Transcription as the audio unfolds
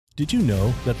Did you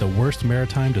know that the worst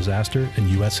maritime disaster in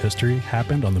U.S. history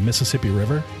happened on the Mississippi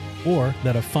River? Or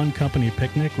that a fun company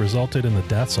picnic resulted in the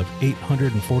deaths of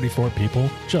 844 people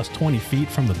just 20 feet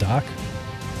from the dock?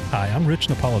 Hi, I'm Rich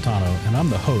Napolitano, and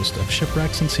I'm the host of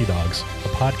Shipwrecks and Sea Dogs, a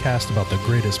podcast about the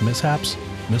greatest mishaps,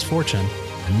 misfortune,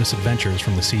 and misadventures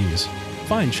from the seas.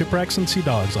 Find Shipwrecks and Sea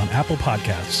Dogs on Apple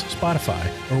Podcasts, Spotify,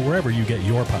 or wherever you get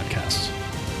your podcasts.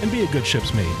 And be a good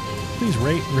ship's mate. Please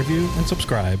rate, review, and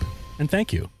subscribe. And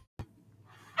thank you.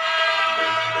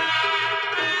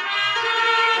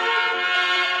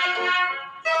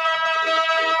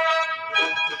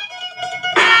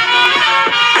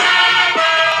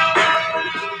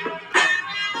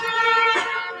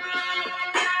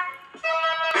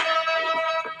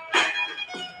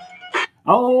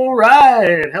 All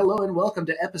right. Hello and welcome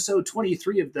to episode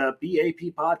 23 of the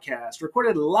B.A.P podcast,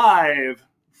 recorded live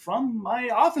from my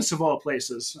office of all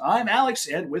places. I'm Alex,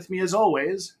 and with me as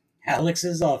always,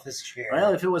 Alex's office chair.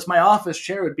 Well, if it was my office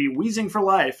chair, it would be wheezing for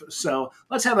life. So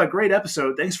let's have a great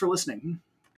episode. Thanks for listening.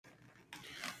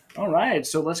 All right.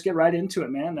 So let's get right into it,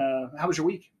 man. How was your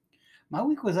week? My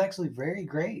week was actually very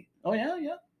great. Oh,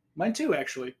 yeah. Mine too,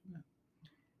 actually.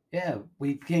 Yeah,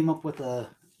 we came up with a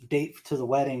date to the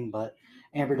wedding, but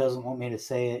Amber doesn't want me to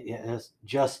say it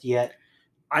just yet.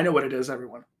 I know what it is,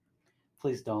 everyone.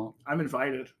 Please don't. I'm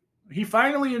invited. He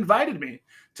finally invited me.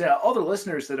 To all the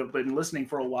listeners that have been listening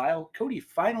for a while, Cody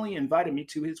finally invited me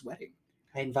to his wedding.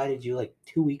 I invited you like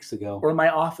 2 weeks ago. Or my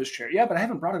office chair. Yeah, but I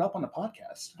haven't brought it up on the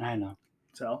podcast. I know.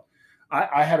 So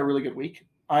I had a really good week.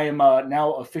 I am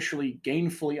now officially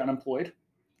gainfully unemployed.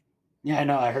 Yeah, I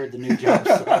know. I heard the new job.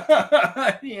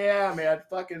 Yeah, man.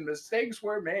 Fucking mistakes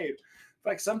were made.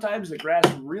 Like sometimes the grass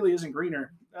really isn't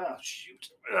greener. Oh, shoot.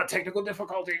 Technical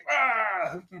difficulty.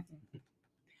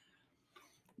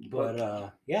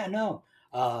 But yeah, no.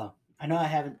 I know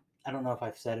I don't know if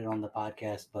I've said it on the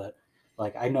podcast, but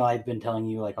like I know I've been telling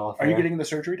you like off. Are you getting the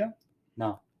surgery done?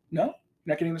 No. No?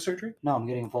 You're not getting the surgery? No, I'm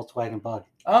getting a Volkswagen Bug.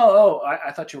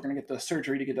 I thought you were going to get the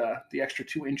surgery to get the extra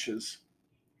 2 inches.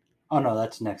 Oh, no,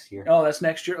 that's next year. Oh, that's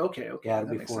next year? Okay. Yeah,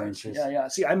 it'll be 4 inches. Yeah.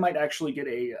 See, I might actually get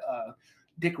a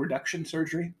dick reduction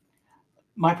surgery.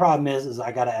 My problem is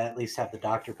I got to at least have the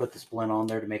doctor put the splint on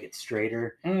there to make it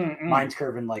straighter. Mine's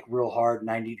curving like real hard,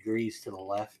 90 degrees to the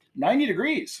left. 90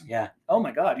 degrees? Yeah. Oh,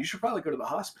 my God. You should probably go to the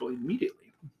hospital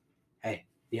immediately. Hey,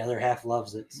 the other half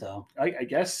loves it, so. I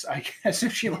guess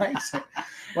if she likes it.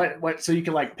 What? So you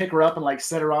can like pick her up and like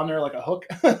set her on there like a hook?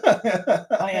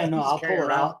 Oh, yeah, no, I'll pull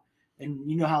it out. And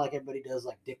you know how like everybody does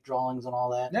like dick drawings and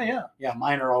all that? Yeah. Yeah,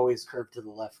 mine are always curved to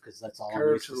the left because that's all I'm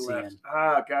used to seeing.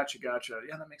 Ah, gotcha. Yeah,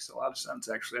 that makes a lot of sense,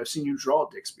 actually. I've seen you draw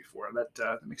dicks before.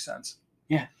 That makes sense.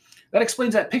 Yeah. That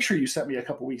explains that picture you sent me a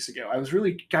couple weeks ago. I was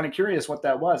really kind of curious what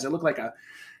that was. It looked like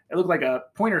a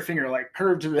pointer finger, like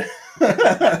curved to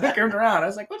the curved around. I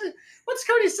was like, what's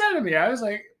Cody sending me? I was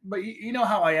like, but you know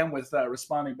how I am with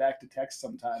responding back to text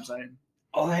sometimes.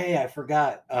 Oh, hey, I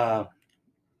forgot.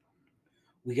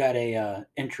 We got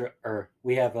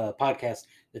we have a podcast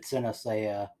that sent us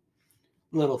a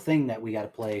little thing that we got to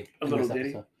play. A little ditty?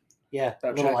 Episode. Yeah,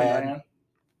 a little ad.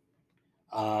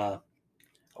 I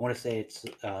want to say it's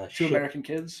Two American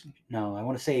Kids. No, I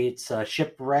want to say it's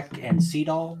Shipwreck and Sea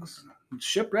Dogs.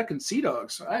 Shipwreck and Sea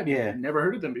Dogs. I've never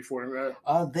heard of them before.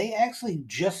 They actually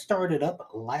just started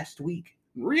up last week.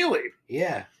 Really?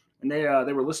 Yeah. And they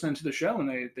were listening to the show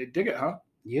and they dig it, huh?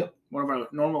 Yep. One of our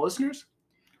normal listeners?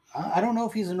 I don't know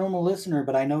if he's a normal listener,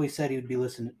 but I know he said he would be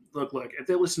listening. Look, if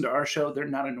they listen to our show, they're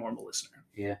not a normal listener.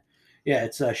 Yeah. Yeah,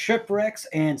 it's a Shipwrecks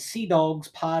and Sea Dogs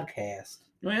podcast.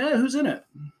 Oh, yeah? Who's in it?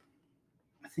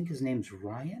 I think his name's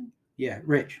Ryan. Yeah,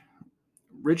 Rich.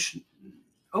 Rich.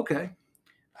 Okay.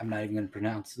 I'm not even going to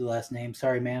pronounce the last name.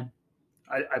 Sorry, man.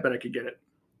 I bet I could get it.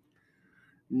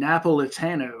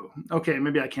 Napolitano. Okay,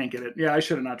 maybe I can't get it. Yeah, I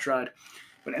should have not tried.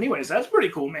 But anyways, that's pretty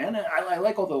cool, man. I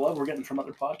like all the love we're getting from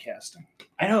other podcasts.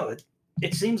 I know.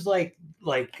 It seems like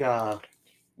we're a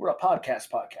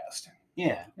podcast.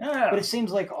 Yeah. But it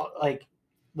seems like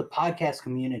the podcast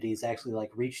community has actually like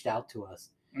reached out to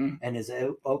us and has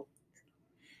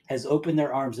opened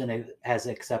their arms and has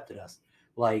accepted us.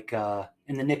 Like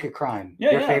In the Nick of Crime.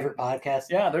 Your favorite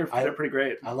podcast? Yeah, they're pretty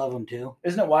great. I love them too.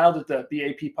 Isn't it wild that the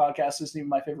B.A.P podcast isn't even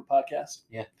my favorite podcast?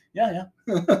 Yeah. Yeah.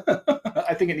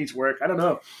 I think it needs work. I don't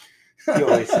know. You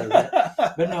always say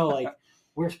that. But no, like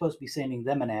we're supposed to be sending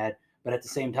them an ad, but at the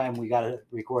same time we got to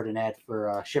record an ad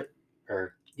for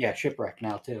Shipwreck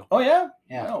now too. Oh yeah?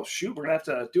 Yeah. Oh shoot, we're going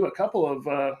to have to do a couple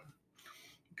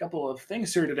of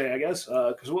things here today, I guess,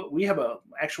 because we have a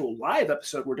actual live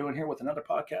episode we're doing here with another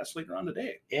podcast later on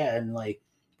today. Yeah, in like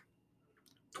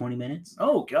 20 minutes.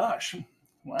 Oh gosh.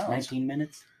 Wow. 19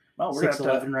 minutes. Well, we're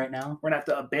 6:11 right now. We're gonna have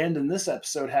to abandon this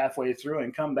episode halfway through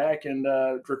and come back and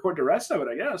record the rest of it,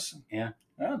 I guess. Yeah.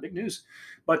 Big news.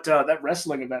 But that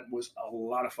wrestling event was a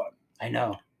lot of fun. I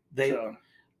know.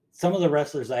 Some of the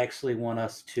wrestlers actually want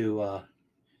us to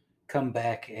come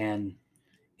back and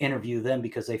interview them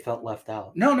because they felt left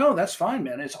out. No, that's fine,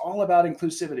 man. It's all about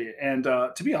inclusivity. And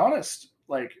to be honest,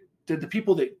 like, did the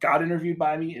people that got interviewed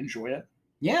by me enjoy it?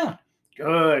 Yeah.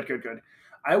 Good.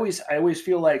 I always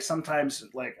feel like sometimes,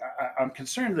 like, I'm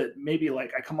concerned that maybe,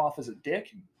 like, I come off as a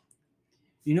dick.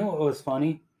 You know what was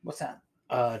funny? What's that?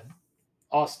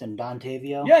 Austin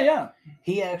Dontavio. Yeah.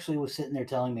 He actually was sitting there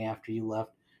telling me after you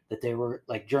left that they were,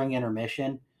 like, during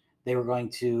intermission, they were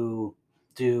going to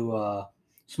do a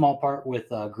small part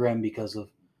with Grimm because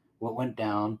of what went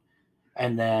down.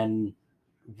 And then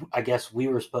I guess we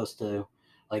were supposed to,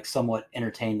 like, somewhat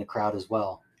entertain the crowd as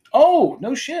well. Oh,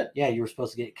 no shit. Yeah, you were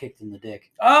supposed to get kicked in the dick.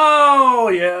 Oh,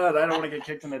 yeah, I don't want to get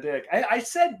kicked in the dick. I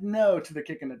said no to the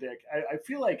kick in the dick. I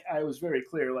feel like I was very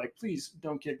clear, like, please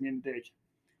don't kick me in the dick.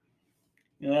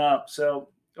 Yeah, so,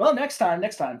 well, next time,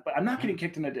 but I'm not getting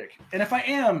kicked in the dick. And if I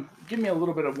am, give me a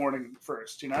little bit of warning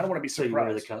first. You know, I don't want to be surprised. So you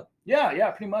wear the cup?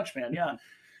 Yeah, pretty much, man, yeah.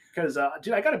 Because,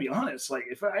 dude, I got to be honest. Like,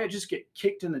 if I just get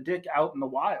kicked in the dick out in the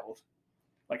wild,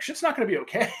 like, shit's not going to be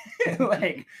okay.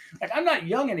 like, I'm not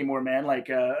young anymore, man. Like,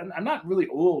 I'm not really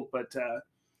old, but,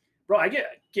 bro, I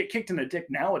get kicked in the dick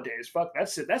nowadays. Fuck,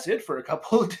 that's it. That's it for a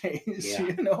couple of days. Yeah.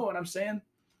 You know what I'm saying?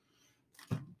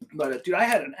 But, dude, I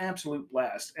had an absolute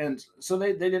blast. And so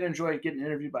they did enjoy getting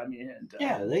interviewed by me. And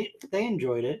yeah, they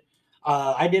enjoyed it.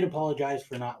 I did apologize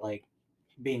for not, like,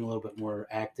 being a little bit more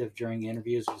active during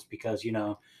interviews just because, you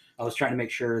know, I was trying to make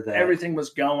sure that everything was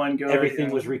going good.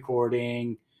 Everything was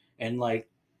recording and, like,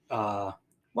 well,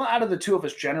 out of the two of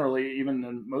us generally, even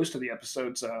in most of the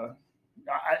episodes,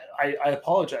 I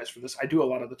apologize for this. I do a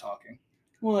lot of the talking.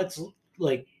 Well, it's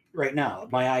like right now,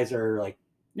 my eyes are like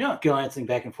glancing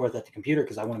back and forth at the computer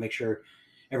because I want to make sure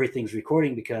everything's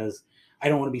recording because I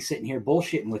don't want to be sitting here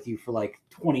bullshitting with you for like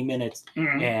 20 minutes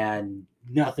and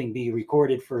nothing be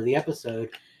recorded for the episode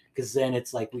because then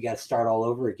it's like we got to start all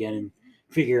over again and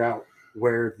figure out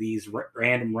where these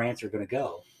random rants are going to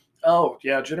go. Oh,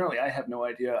 yeah. Generally, I have no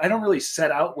idea. I don't really set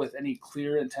out with any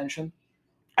clear intention.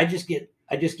 Me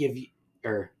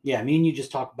and you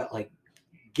just talk about, like,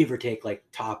 give or take, like,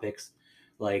 topics.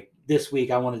 Like, this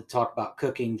week I wanted to talk about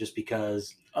cooking just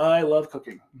because I love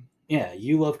cooking. Yeah,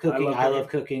 you love cooking. I love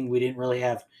cooking. We didn't really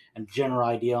have a general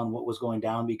idea on what was going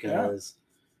down because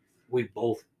we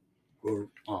both were.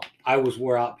 I was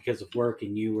wore out because of work,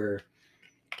 and you were.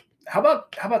 How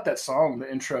about that song, the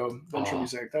intro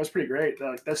music? That was pretty great.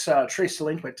 That's Tres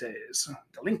Delinquentes.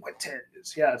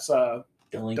 Yeah, it's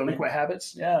Delinquent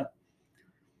Habits. Yeah.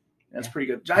 That's pretty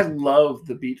good. I love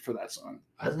the beat for that song.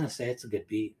 I was going to say it's a good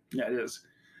beat. Yeah, it is.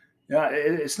 Yeah,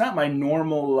 it's not my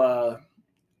normal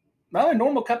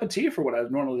cup of tea for what I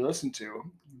normally listen to,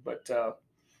 but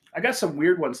I got some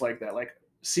weird ones like that. Like,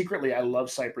 secretly, I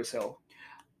love Cypress Hill.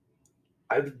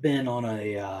 I've been on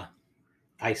a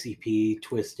ICP,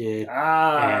 Twisted,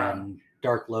 and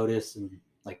Dark Lotus, and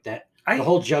like that. The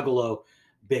whole Juggalo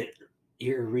bit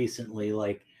here recently.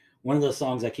 Like, one of the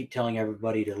songs I keep telling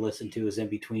everybody to listen to is "In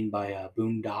Between" by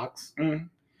Boondocks,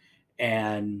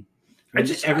 and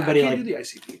everybody can't do the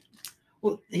ICP.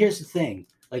 Well, here's the thing.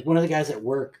 Like, one of the guys at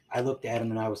work, I looked at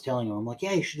him and I was telling him, I'm like,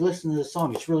 yeah, you should listen to this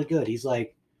song. It's really good. He's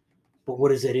like, but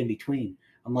what is it in between?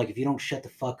 I'm like, if you don't shut the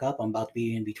fuck up, I'm about to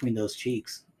be in between those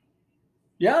cheeks.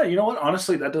 Yeah, you know what?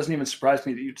 Honestly, that doesn't even surprise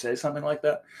me that you'd say something like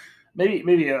that.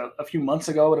 Maybe a few months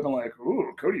ago I would have been like,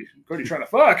 ooh, Cody trying to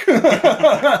fuck.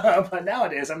 But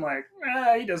nowadays I'm like,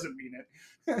 he doesn't mean it.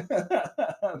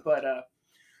 But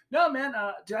no, man,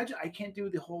 dude, I can't do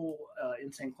the whole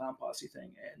Insane Clown Posse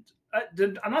thing.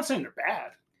 And I'm not saying they're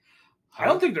bad. I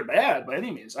don't think they're bad by any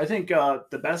means. I think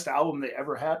the best album they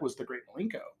ever had was The Great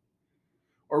Malenko.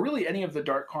 Or really any of the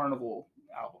Dark Carnival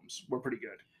albums were pretty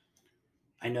good.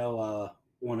 I know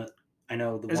Is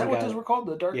that what those were called?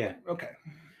 The Dark? Yeah. Okay.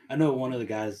 I know one of the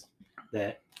guys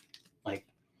that, like,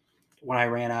 when I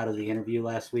ran out of the interview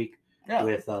last week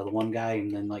with the one guy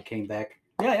and then, like, came back.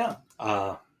 Yeah.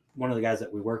 One of the guys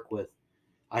that we work with,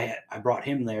 I brought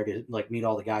him there to, like, meet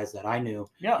all the guys that I knew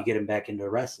to get him back into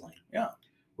wrestling. Yeah.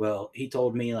 Well, he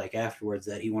told me, like, afterwards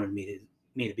that he wanted me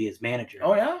to be his manager.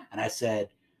 Oh, yeah? And I said,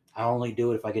 I only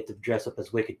do it if I get to dress up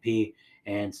as Wicked P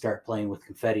and start playing with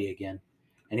confetti again.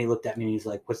 And he looked at me and he's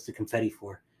like, what's the confetti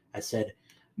for? I said,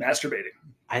 masturbating.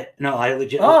 I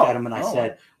legit looked at him and I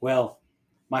said, well,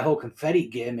 my whole confetti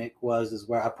gimmick is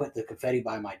where I put the confetti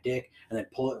by my dick and then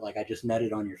pull it like I just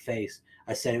nutted on your face.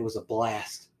 I said it was a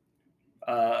blast.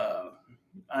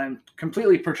 I'm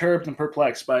completely perturbed and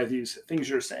perplexed by these things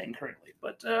you're saying currently.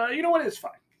 But you know what? It's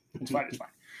fine. It's fine. It's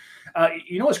fine.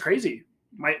 You know what's crazy?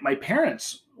 My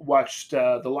parents watched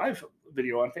the live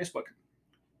video on Facebook.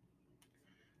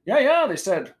 Yeah. They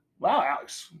said, "Wow,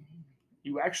 Alex,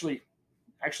 you actually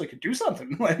could do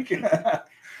something." Like, I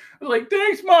was like,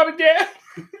 "Thanks, Mom and Dad.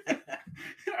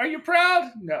 Are you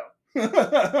proud?" No,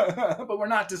 but we're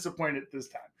not disappointed this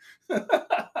time.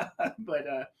 But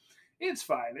it's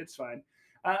fine. It's fine.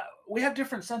 We have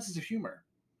different senses of humor.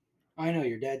 I know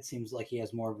your dad seems like he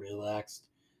has more relaxed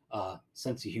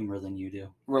sense of humor than you do.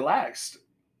 Relaxed?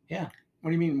 Yeah. What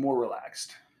do you mean more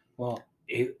relaxed? Well,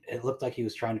 it looked like he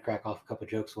was trying to crack off a couple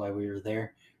jokes while we were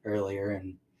there earlier,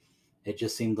 and it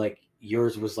just seemed like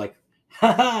yours was like,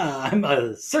 "Ha, I'm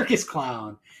a circus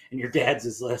clown," and your dad's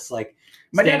is less like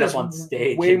my dad is is on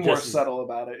stage, way more subtle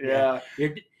about it. Yeah.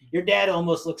 Your dad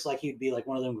almost looks like he'd be like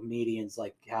one of them comedians,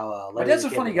 like how my dad's a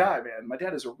funny guy, man. My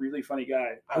dad is a really funny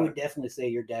guy. I would definitely say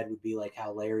your dad would be like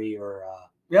how Larry or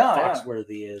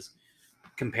Foxworthy is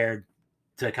compared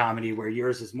to comedy, where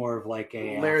yours is more of like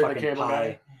a Larry fucking the Cable pie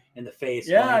Guy in the face.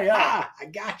 Yeah, going, yeah. Ah, I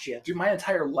got you. Dude, my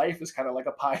entire life is kind of like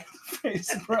a pie in the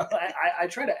face, bro. I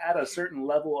try to add a certain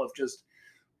level of just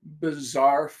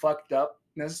bizarre fucked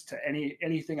upness to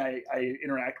anything I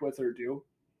interact with or do.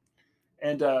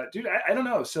 And dude, I don't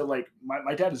know. So like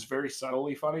my dad is very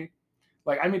subtly funny.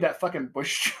 Like I made that fucking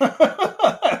bush joke,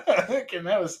 and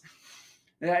that was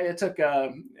it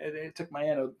took my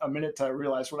aunt a minute to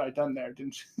realize what I'd done there,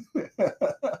 didn't you?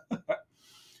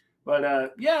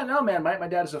 But yeah, no, man, my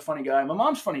dad is a funny guy. My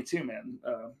mom's funny too, man.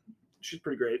 She's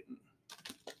pretty great.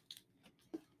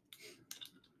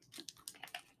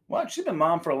 Well, she's been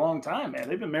mom for a long time, man.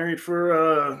 They've been married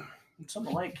for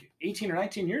something like 18 or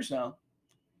 19 years now.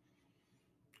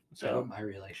 So my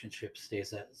relationship stays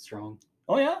that strong.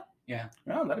 Oh yeah? Yeah.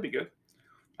 Oh, that'd be good.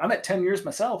 I'm at 10 years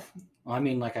myself. Well, I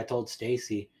mean, like I told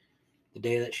Stacy, the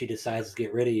day that she decides to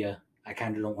get rid of you, I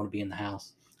kind of don't want to be in the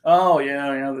house. Oh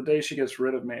yeah, the day she gets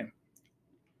rid of me.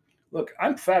 Look,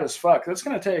 I'm fat as fuck. That's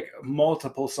gonna take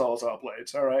multiple Sawzall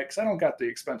blades, all right? Because I don't got the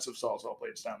expensive Sawzall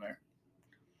blades down there.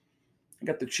 I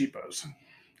got the cheapos.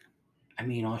 I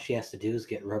mean, all she has to do is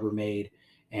get Rubbermaid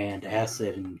and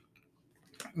acid, and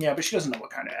yeah, but she doesn't know what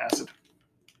kind of acid.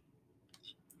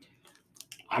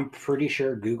 I'm pretty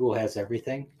sure Google has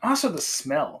everything. Also, the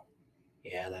smell.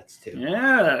 Yeah, that's too.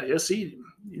 Yeah, see,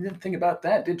 you didn't think about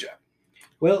that, did you?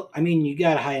 Well, I mean, you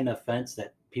got a high enough fence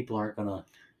that people aren't gonna.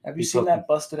 Have you seen that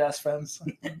busted ass fence?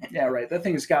 Yeah, right. That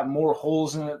thing's got more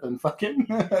holes in it than fucking.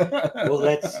 Well,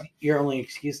 that's your only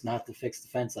excuse not to fix the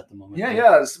fence at the moment.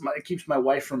 Yeah. It keeps my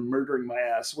wife from murdering my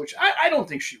ass, which I don't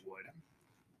think she would.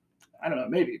 I don't know.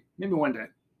 Maybe one day.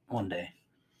 One day.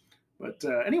 But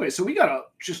anyway, so we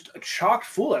got just a chock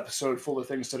full episode full of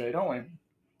things today, don't we?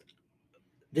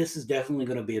 This is definitely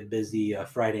going to be a busy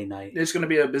Friday night. It's going to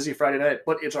be a busy Friday night,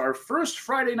 but it's our first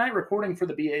Friday night recording for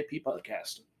the B.A.P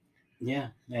podcast. Yeah,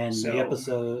 and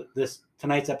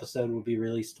tonight's episode will be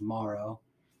released tomorrow.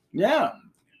 Yeah,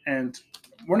 and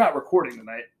we're not recording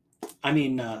tonight. I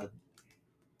mean,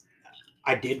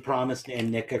 I did promise in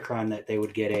Nick a Crime that they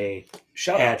would get a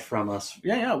ad from us.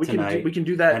 Yeah, we can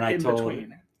do that in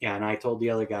between. Yeah, and I told the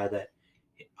other guy that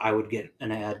I would get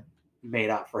an ad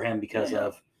made out for him because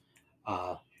of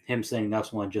him sending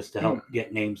us one just to help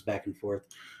get names back and forth.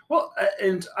 Well,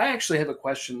 and I actually have a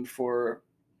question for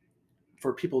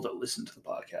people that listen to the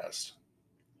podcast.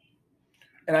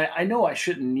 And I know I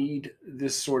shouldn't need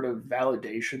this sort of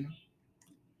validation,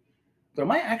 but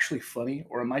am I actually funny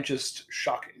or am I just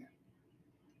shocking?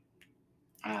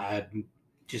 I'm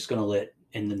just going to let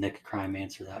In the Nick of Crime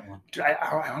answer that one. Dude,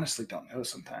 I honestly don't know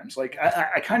sometimes. Like,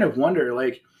 I kind of wonder,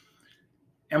 like,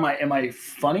 am I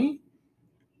funny?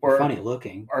 Or funny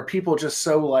looking? Are people just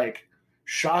so, like,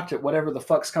 shocked at whatever the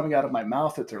fuck's coming out of my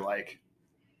mouth that they're like,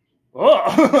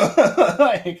 oh,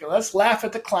 like, let's laugh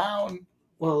at the clown.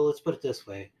 Well, let's put it this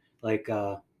way. Like,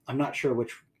 I'm not sure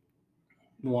which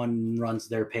one runs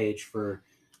their page for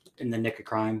In the Nick of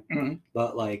Crime,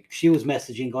 but like she was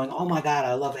messaging going, "Oh my God,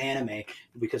 I love anime,"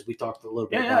 because we talked a little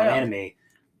bit about anime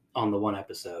on the one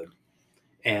episode.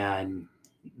 And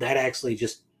that actually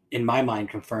just, in my mind,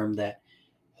 confirmed that,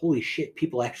 holy shit,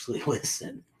 people actually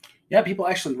listen. Yeah, people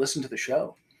actually listen to the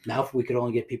show. Now, if we could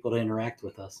only get people to interact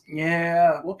with us.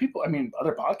 Yeah, well,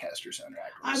 other podcasters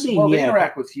interact with us. They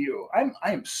interact with you.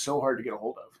 I am so hard to get a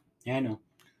hold of. Yeah, I know.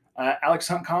 Alex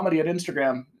Hunt Comedy at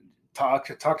Instagram. Talk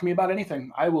to me about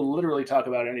anything. I will literally talk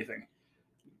about anything.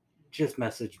 Just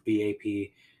message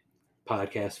B.A.P.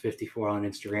 Podcast 54 on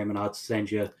Instagram, and I'll send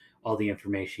you all the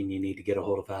information you need to get a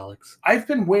hold of Alex. I've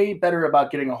been way better about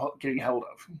getting held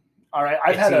of. All right,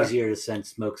 it's easier to send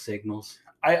smoke signals.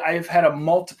 I've had a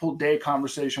multiple day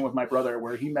conversation with my brother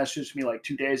where he messaged me like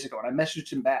 2 days ago, and I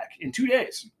messaged him back in 2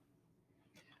 days.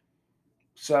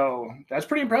 So that's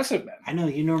pretty impressive, man. I know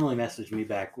you normally message me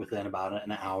back within about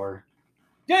an hour.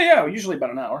 Yeah, usually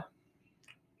about an hour.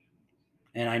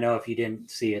 And I know if you didn't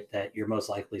see it, that you're most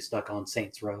likely stuck on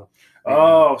Saints Row. Right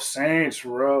now. Saints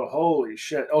Row. Holy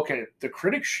shit. Okay, the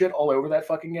critics shit all over that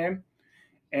fucking game.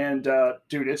 And,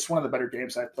 dude, it's one of the better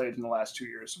games I've played in the last 2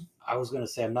 years. I was going to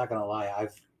say, I'm not going to lie.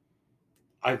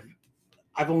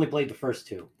 I've only played the first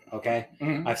two, okay?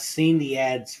 Mm-hmm. I've seen the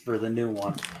ads for the new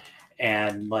one.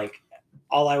 And, like,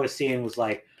 all I was seeing was,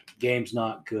 like, game's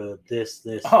not good, this,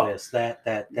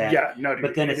 that. Yeah, no, dude.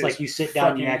 But then it's like you sit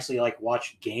down and you actually, like,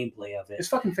 watch gameplay of it. It's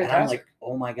fucking fantastic. And I'm like,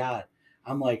 oh, my God.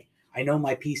 I'm like, I know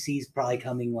my PC's probably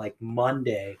coming, like,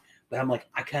 Monday. But I'm like,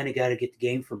 I kind of got to get the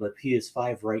game for my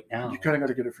PS5 right now. You kind of got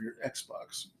to get it for your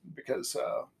Xbox because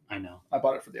I know I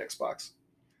bought it for the Xbox.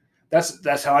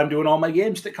 That's how I'm doing all my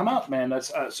games that come out, man.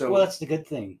 That's so. Well, that's the good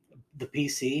thing. The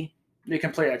PC, you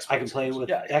can play Xbox. I can play with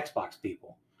Xbox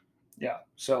people. Yeah.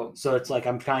 So it's like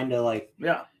I'm kind of like,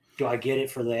 yeah. Do I get it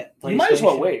for the PlayStation? You might as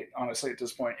well wait, honestly, at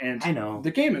this point. And I know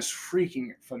the game is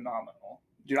freaking phenomenal,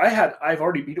 dude. I've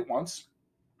already beat it once.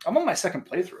 I'm on my second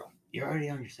playthrough. You're already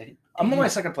on your second. I'm on my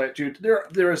second play, dude.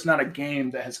 There is not a game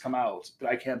that has come out that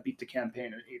I can't beat the campaign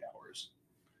in 8 hours.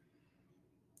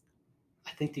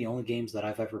 I think the only games that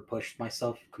I've ever pushed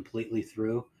myself completely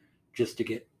through just to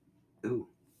get to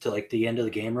like the end of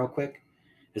the game real quick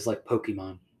is like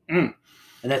Pokemon. And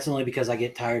that's only because I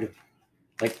get tired of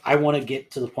like I want to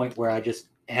get to the point where I just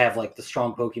have like the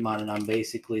strong Pokemon and I'm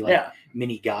basically like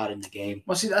mini god in the game.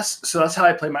 Well, see that's how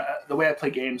I play the way I play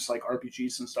games like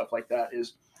RPGs and stuff like that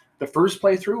is the first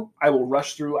playthrough, I will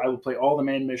rush through. I will play all the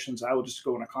main missions. I will just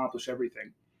go and accomplish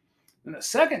everything. And the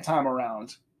second time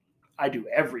around, I do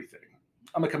everything.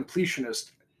 I'm a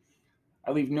completionist.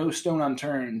 I leave no stone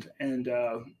unturned. And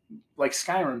like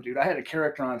Skyrim, dude, I had a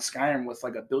character on Skyrim with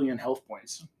like 1 billion health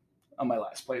points on my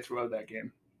last playthrough of that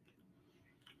game.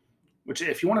 Which,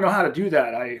 if you want to know how to do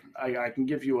that, I can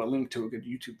give you a link to a good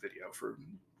YouTube video for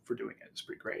doing it. It's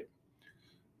pretty great.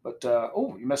 But,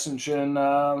 you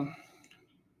messaging...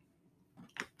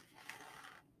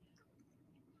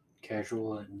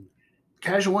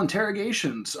 Casual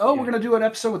interrogations. Oh, we're gonna do an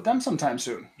episode with them sometime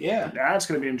soon. Yeah, that's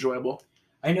gonna be enjoyable.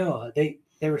 I know they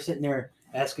were sitting there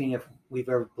asking if we've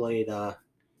ever played, or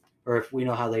if we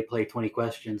know how they play 20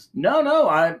 questions. No,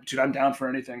 I'm down for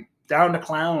anything. Down to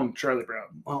clown Charlie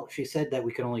Brown. Well, she said that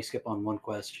we could only skip on one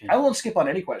question. I won't skip on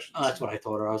any questions. Oh, that's what I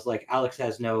told her. I was like, Alex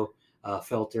has no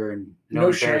filter and no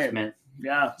embarrassment. Shame.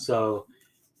 Yeah. So,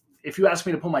 if you ask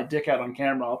me to pull my dick out on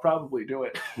camera, I'll probably do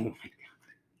it.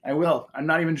 I will. I'm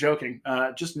not even joking.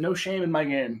 Just no shame in my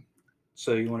game.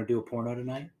 So you want to do a porno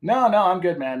tonight? No, I'm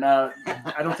good, man. I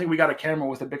don't think we got a camera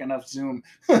with a big enough zoom.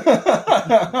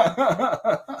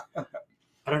 I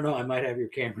don't know. I might have your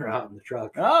camera out in the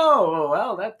truck. Oh,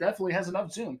 well, that definitely has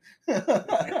enough zoom.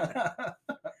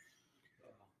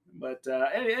 But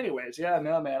anyways, yeah,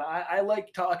 no, man. I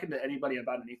like talking to anybody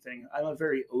about anything. I'm a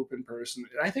very open person.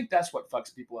 I think that's what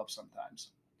fucks people up sometimes.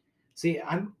 See,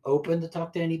 I'm open to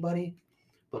talk to anybody.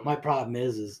 But my problem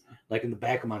is like in the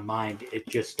back of my mind, it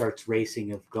just starts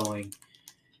racing of going,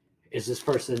 is this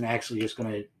person actually just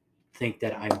going to think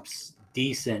that I'm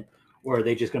decent, or are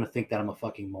they just going to think that I'm a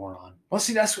fucking moron? Well,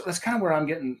 see, that's kind of where I'm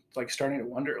getting like starting to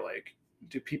wonder, like,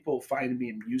 do people find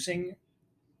me amusing,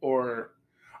 or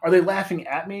are they laughing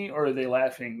at me, or are they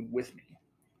laughing with me?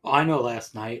 Well, I know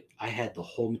last night I had the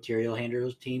whole material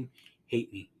handlers team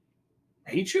hate me.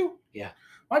 Hate you? Yeah.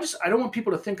 I don't want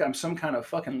people to think I'm some kind of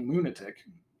fucking lunatic.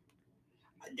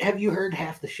 Have you heard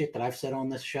half the shit that I've said on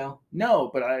this show? No,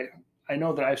 but I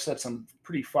know that I've said some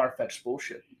pretty far-fetched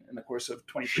bullshit in the course of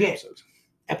 23 episodes.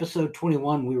 Episode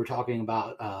 21, we were talking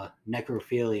about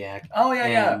necrophiliac. Oh,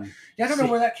 yeah. I don't know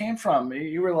where that came from.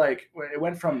 You were like, it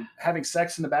went from having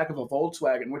sex in the back of a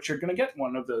Volkswagen, which you're going to get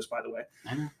one of those, by the way.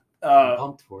 I know. I'm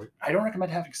pumped for it. I don't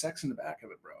recommend having sex in the back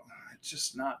of it, bro. It's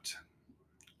just not...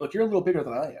 Look, you're a little bigger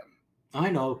than I am. I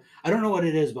know. I don't know what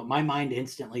it is, but my mind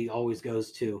instantly always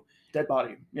goes to dead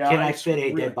body. Yeah, can I fit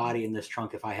a dead body in this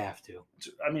trunk if I have to?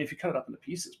 I mean, if you cut it up into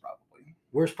pieces, probably.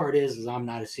 Worst part is I'm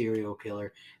not a serial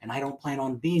killer, and I don't plan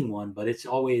on being one. But it's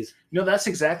always that's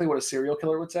exactly what a serial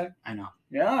killer would say. I know.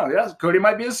 Yeah. Cody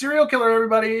might be a serial killer.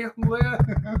 Everybody.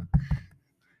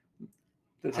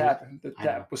 The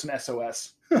tap was an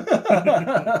SOS.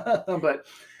 But,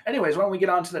 anyways, why don't we get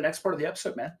on to the next part of the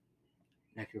episode, man?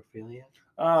 Necrophilia?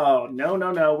 Oh, no.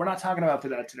 We're not talking about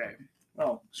that today.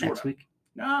 Oh, next week?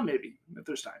 No, maybe, if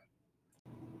there's time.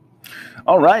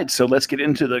 All right, so let's get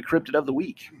into the cryptid of the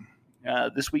week.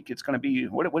 This week it's going to be,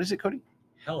 what is it, Cody?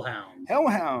 Hellhounds.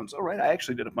 Hellhounds. All right. I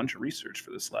actually did a bunch of research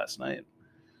for this last night.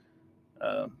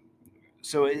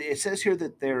 So it says here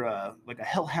that they're like a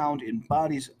hellhound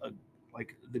embodies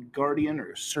like the guardian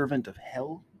or servant of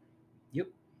hell. Yep.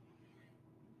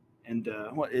 And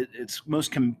its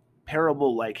most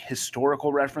comparable like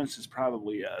historical reference is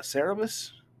probably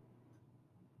Cerebus.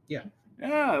 Yeah.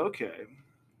 Yeah. Okay.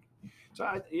 So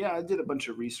I did a bunch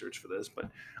of research for this, but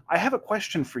I have a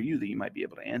question for you that you might be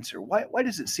able to answer. Why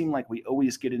does it seem like we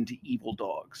always get into evil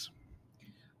dogs?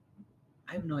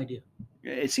 I have no idea.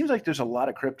 It seems like there's a lot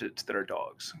of cryptids that are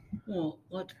dogs. Well,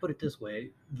 let's put it this way: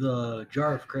 the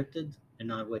jar of cryptids, and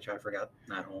none of which I forgot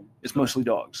at home. It's mostly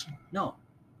dogs. No.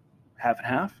 Half and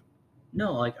half?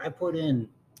 No, like I put in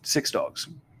 6 dogs.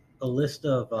 a list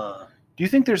of Do you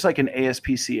think there's like an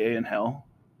ASPCA in hell?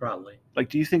 probably. Like,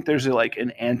 do you think there's like an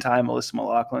anti-Melissa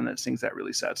McLaughlin that sings that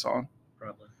really sad song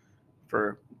Probably.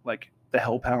 for like the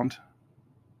Hell Pound?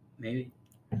 Maybe.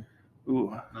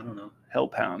 Ooh, I don't know. Hell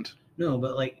Pound. No,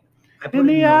 but like I put In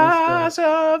the a eyes list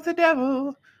of of the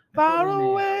devil, far in a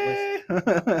away.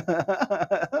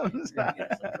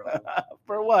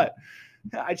 For what?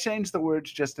 I changed the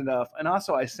words just enough, and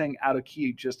also I sang out of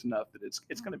key just enough that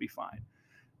it's going to be fine.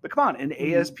 But come on, an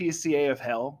ASPCA of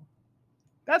hell.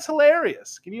 That's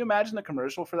hilarious. Can you imagine the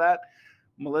commercial for that?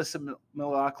 Melissa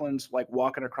McLaughlin's like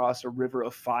walking across a river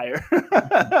of fire.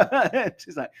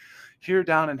 She's like, here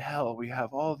down in hell, we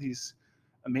have all these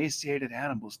emaciated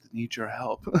animals that need your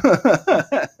help.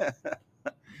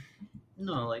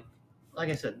 No, like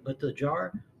I said, but the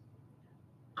jar,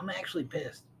 I'm actually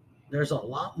pissed. There's a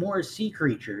lot more sea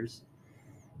creatures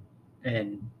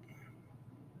and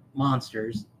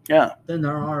monsters than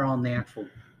there are on the actual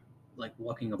like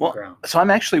walking up the ground. So I'm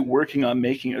actually working on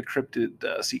making a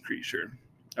cryptid sea creature.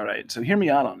 All right, so hear me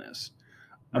out on this.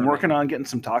 I'm working on getting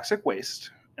some toxic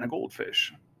waste and a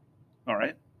goldfish. All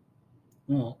right.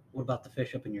 Well, what about the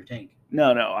fish up in your tank?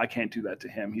 No, I can't do that to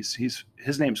him.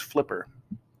 His name's Flipper.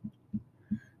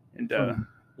 And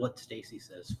what Stacy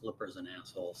says, Flipper's an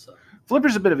asshole. So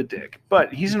Flipper's a bit of a dick,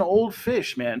 but he's an old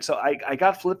fish, man. So I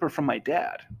got Flipper from my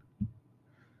dad.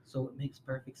 So it makes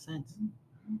perfect sense.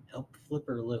 Help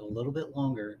Flipper live a little bit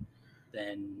longer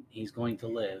than he's going to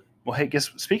live. Well, hey,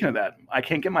 speaking of that, I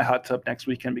can't get my hot tub next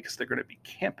weekend because they're going to be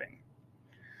camping.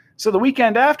 So the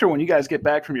weekend after, when you guys get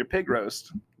back from your pig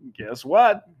roast, guess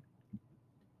what?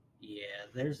 Yeah,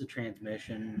 there's a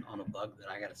transmission on a bug that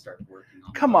I got to start working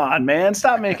on. Come on, man.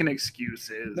 Stop making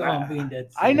excuses. No, I'm being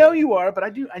dead serious. I know you are, but I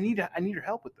need your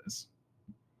help with this.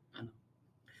 I know.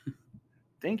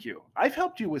 Thank you. I've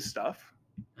helped you with stuff.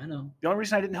 I know. The only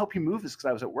reason I didn't help you move is because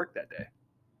I was at work that day.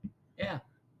 Yeah.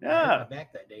 I Yeah. hurt my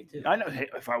back that day too. I know. Hey,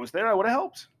 if I was there, I would have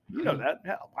helped. You know that.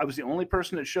 Hell, I was the only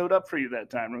person that showed up for you that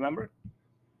time, remember?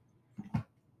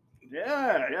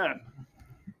 Yeah.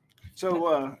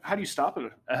 So how do you stop a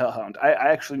hellhound? I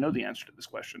actually know the answer to this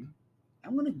question.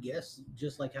 I'm going to guess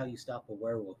just like how you stop a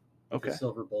werewolf with a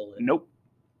silver bullet. Nope.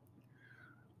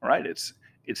 All right. It's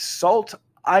salt,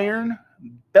 iron,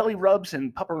 belly rubs,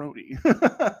 and pepperoni.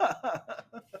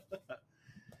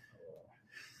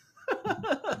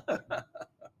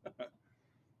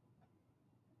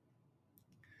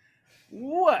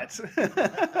 What?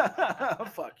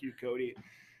 Fuck you, Cody.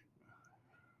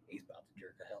 He's about to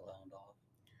jerk a hellhound off.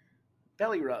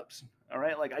 Belly rubs. All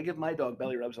right? Like, I give my dog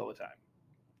belly rubs all the time.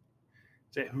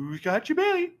 Say, who's got your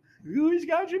belly? Who's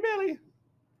got your belly?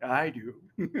 I do.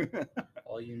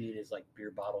 All you need is like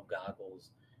beer bottle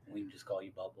goggles, and we can just call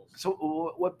you Bubbles. So,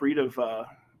 what breed of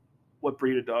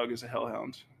dog is a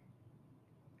hellhound?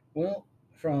 Well,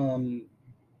 from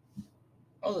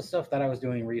all the stuff that I was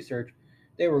doing research,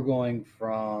 they were going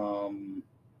from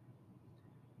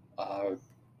I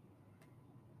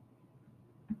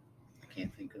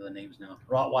can't think of the names now.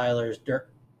 Rottweilers,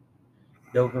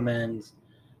 Dobermans.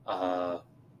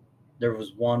 There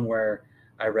was one where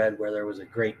I read where there was a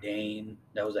Great Dane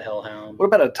that was a hellhound. What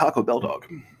about a Taco Bell dog?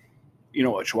 You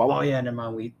know what, Chihuahua? Oh yeah, never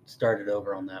mind. We started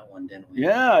over on that one, didn't we?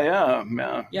 Yeah.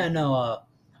 Yeah, no.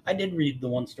 I did read the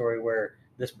one story where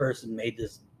this person made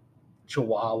this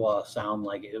Chihuahua sound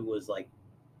like it was like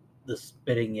the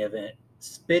spitting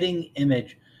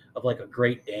image of like a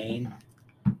Great Dane,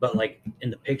 but like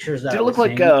in the pictures that did it look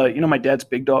like my dad's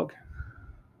big dog?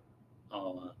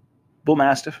 Oh, Bull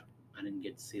Mastiff. I didn't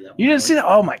get to see that one. You didn't see that?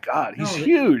 Oh my God, he's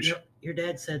huge. Your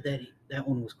dad said that that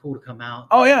one was cool to come out.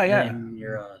 Oh yeah. And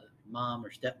your mom or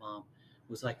stepmom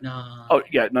was like, nah. Oh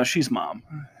yeah, no, she's mom.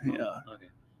 Yeah. Okay.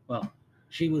 Well,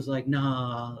 she was like,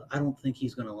 nah, I don't think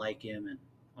he's gonna like him and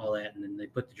all that. And then they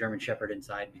put the German Shepherd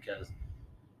inside because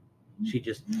She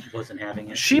just wasn't having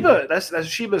it. Sheba, that's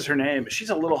Sheba's her name. She's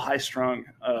a little high strung.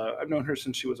 I've known her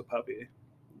since she was a puppy,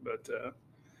 but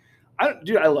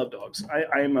I love dogs.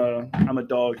 I'm a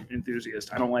dog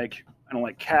enthusiast. I don't like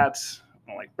cats.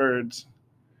 I don't like birds.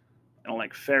 I don't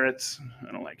like ferrets.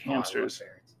 I don't like hamsters. I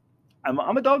love ferrets.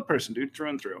 I'm a dog person, dude, through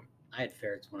and through. I had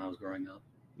ferrets when I was growing up.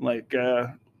 Like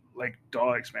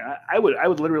dogs, man. I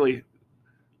would literally,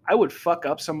 I would fuck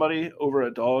up somebody over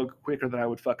a dog quicker than I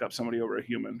would fuck up somebody over a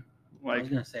human. Like, I was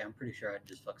gonna say, I'm pretty sure I'd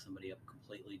just fuck somebody up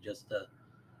completely just to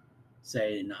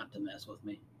say not to mess with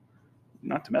me.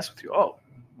 Not to mess with you. Oh,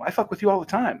 I fuck with you all the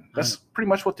time. That's pretty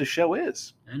much what this show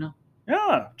is. I know.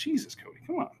 Yeah, Jesus, Cody,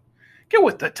 come on, get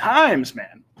with the times,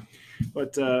 man.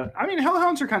 But I mean,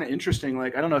 hellhounds are kind of interesting.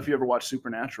 Like, I don't know if you ever watched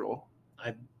Supernatural.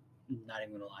 I'm not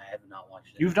even gonna lie, I have not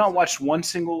watched it. You've not watched one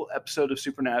single episode of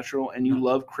Supernatural, and you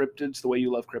love cryptids the way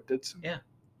you love cryptids? Yeah.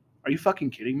 Are you fucking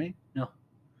kidding me? No.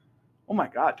 Oh my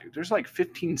God, dude. There's like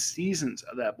 15 seasons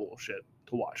of that bullshit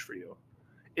to watch for you.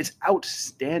 It's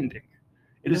outstanding.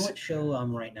 You know what show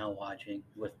I'm right now watching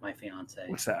with my fiance?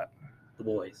 What's that? The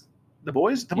Boys. The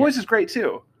Boys? The Boys is great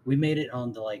too. We made it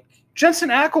on the Jensen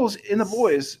Ackles in The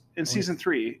Boys in season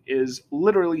 3 is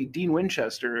literally Dean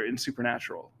Winchester in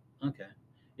Supernatural. Okay.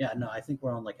 Yeah, no, I think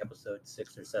we're on episode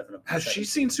 6 or 7 of Has she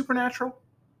seen Supernatural?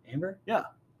 Amber? Yeah.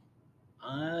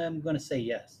 I'm gonna say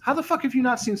yes. How the fuck have you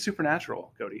not seen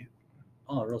Supernatural, Cody?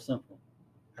 Oh, real simple.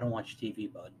 I don't watch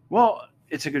TV, bud. Well,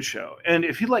 it's a good show. And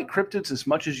if you like cryptids as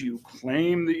much as you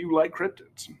claim that you like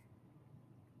cryptids,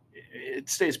 it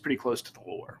stays pretty close to the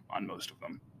lore on most of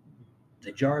them.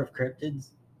 The Jar of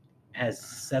Cryptids has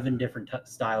 7 different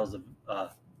styles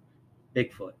of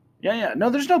Bigfoot. Yeah. No,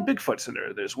 there's no Bigfoots in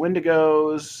there. There's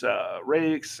Wendigos,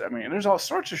 rakes. I mean, there's all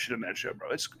sorts of shit in that show,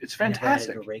 bro. It's fantastic.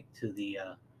 I added a rake to the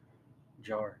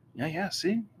jar. Yeah.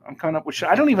 See, I'm coming up with shit.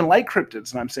 I don't even like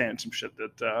cryptids, and I'm saying some shit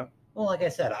that. Well, like I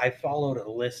said, I followed a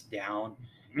list down,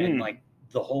 and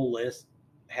the whole list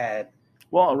had.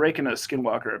 Well, a rake and a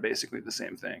skinwalker are basically the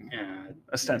same thing,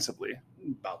 ostensibly.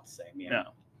 About the same, yeah.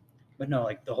 But no,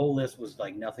 the whole list was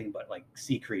nothing but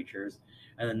sea creatures,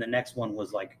 and then the next one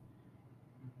was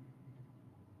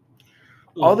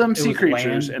all them sea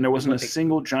creatures, and there wasn't a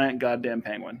single giant goddamn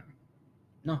penguin.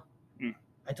 No.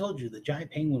 I told you the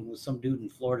giant penguin was some dude in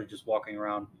Florida just walking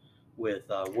around with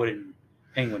wooden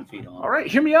penguin feet on. All right,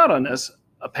 hear me out on this.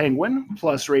 A penguin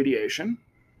plus radiation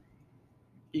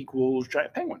equals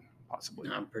giant penguin, possibly.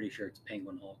 No, I'm pretty sure it's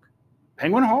Penguin Hulk.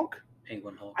 Penguin Hulk?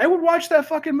 Penguin Hulk. I would watch that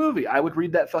fucking movie. I would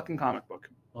read that fucking comic book.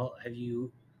 Well, have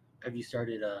you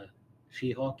started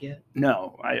She-Hulk yet?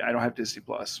 No, I don't have Disney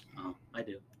Plus. Oh, I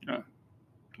do.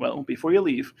 Well, before you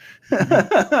leave,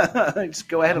 just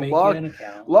go ahead and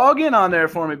log in on there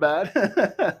for me, bud.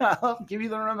 I'll give you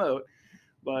the remote.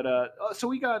 But so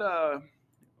we got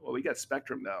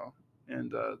Spectrum now,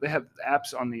 and they have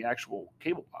apps on the actual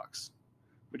cable box,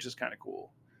 which is kind of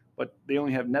cool. But they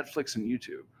only have Netflix and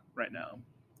YouTube right now.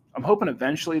 I'm hoping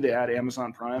eventually they add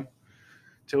Amazon Prime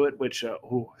to it. Which,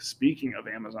 speaking of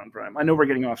Amazon Prime, I know we're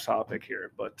getting off topic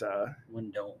here, but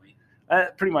when don't we?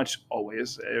 Pretty much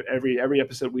always. Every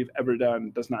episode we've ever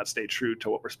done does not stay true to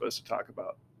what we're supposed to talk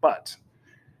about. But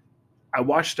I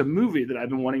watched a movie that I've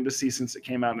been wanting to see since it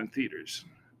came out in theaters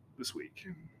this week.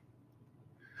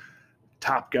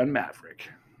 Top Gun Maverick.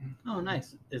 Oh,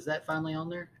 nice. Is that finally on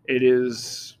there? It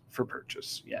is for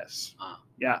purchase, yes.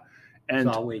 Yeah. And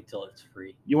so I'll wait till it's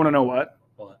free. You want to know what?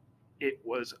 What? It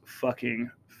was fucking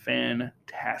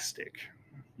fantastic.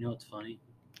 You know what's funny?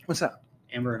 What's that?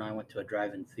 Amber and I went to a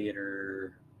drive-in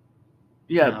theater.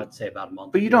 Yeah, I'd say about a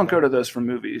month. But you don't go to those for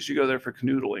movies. You go there for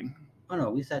canoodling. Oh no,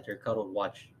 we sat there cuddled,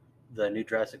 watch the new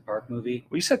Jurassic Park movie.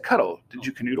 Well, you said cuddle. Did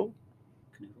you canoodle?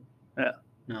 Canoodle? Yeah.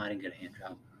 No, I didn't get a hand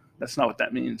job. That's not what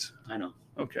that means. I know.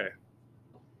 Okay.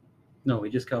 No, we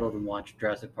just cuddled and watched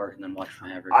Jurassic Park and then watched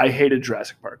Maverick. I hated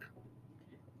Jurassic Park.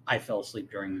 I fell asleep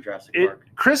during Jurassic Park.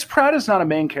 Chris Pratt is not a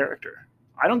main character.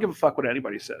 I don't give a fuck what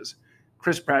anybody says.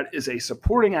 Chris Pratt is a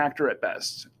supporting actor at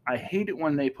best. I hate it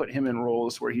when they put him in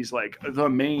roles where he's like the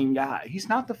main guy. He's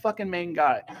not the fucking main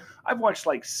guy. I've watched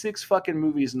 6 fucking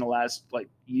movies in the last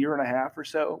year and a half or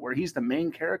so where he's the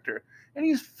main character, and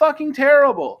he's fucking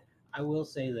terrible. I will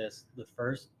say this: the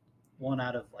first one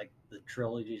out of the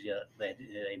trilogies that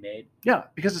they made. Yeah,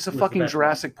 because it's a fucking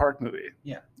Jurassic Park movie.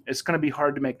 Yeah, it's going to be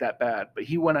hard to make that bad, but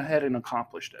he went ahead and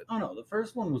accomplished it. Oh no, the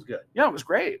first one was good. Yeah, it was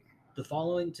great. The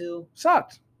following 2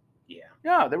 sucked.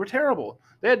 Yeah, they were terrible.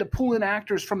 They had to pull in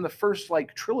actors from the first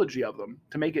trilogy of them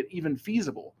to make it even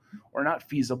feasible, or not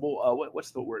feasible.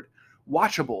 What's the word?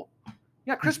 Watchable.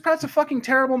 Yeah, Chris Pratt's a fucking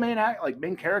terrible main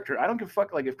character. I don't give a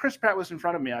fuck. If Chris Pratt was in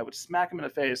front of me, I would smack him in the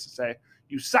face and say,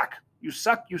 "You suck." You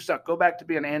suck. You suck. Go back to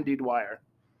being Andy Dwyer.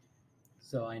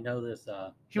 So I know this.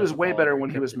 He was way better when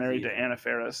he was cryptid married to season, Anna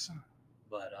Faris.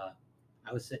 But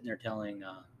I was sitting there telling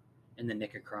in the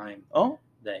nick of crime Oh,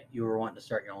 that you were wanting to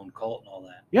start your own cult and all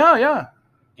that. yeah, yeah.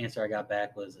 Answer I got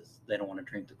back was they don't want to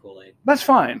drink the Kool-Aid. That's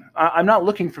fine. I'm not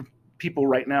looking for people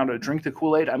right now to drink the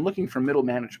Kool-Aid. I'm looking for middle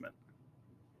management.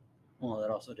 Well, that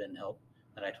also didn't help.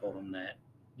 That I told them that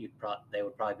they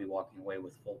would probably be walking away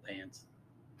with full pants.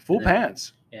 Full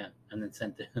pants. Yeah, and then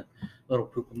sent the little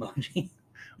poop emoji.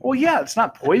 Well, yeah, it's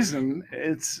not poison.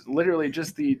 It's literally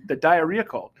just the diarrhea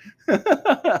cult.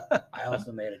 I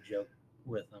also made a joke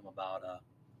with them about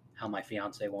how my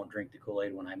fiance won't drink the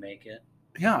Kool-Aid when I make it.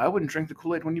 Yeah, I wouldn't drink the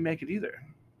Kool-Aid when you make it either.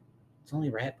 It's only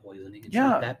rat poisoning. It's Yeah.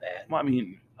 not that bad. Well, I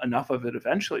mean, enough of it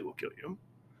eventually will kill you.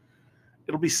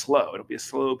 It'll be slow. It'll be a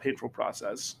slow, painful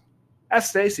process.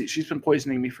 Ask Stacy. She's been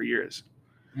poisoning me for years.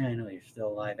 Yeah, I know you're still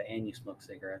alive and you smoke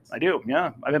cigarettes. I do.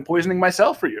 Yeah, I've been poisoning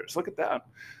myself for years. Look at that.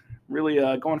 Really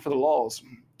going for the lulz.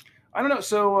 I don't know.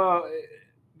 So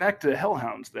back to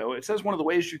hellhounds, though. It says one of the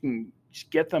ways you can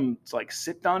get them to like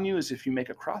sit on you is if you make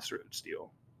a crossroads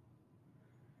deal,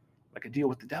 like a deal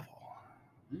with the devil.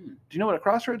 Do you know what a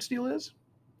crossroads deal is?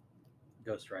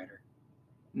 Ghost Rider.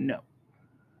 No.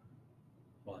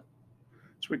 What?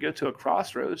 So we go to a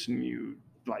crossroads and you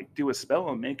like do a spell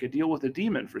and make a deal with a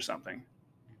demon for something.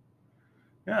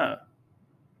 Yeah.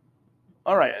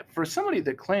 All right. For somebody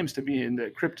that claims to be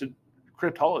into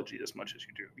cryptology as much as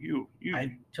you do, you.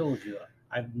 I told you,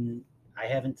 I've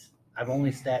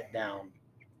only sat down,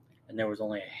 and there was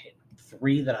only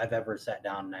 3 that I've ever sat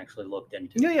down and actually looked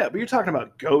into. Yeah. But you're talking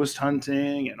about ghost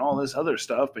hunting and all this other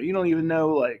stuff, but you don't even know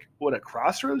like what a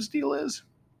crossroads deal is.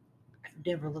 I've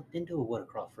never looked into what a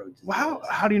crossroads is. Well,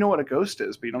 how do you know what a ghost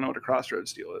is, but you don't know what a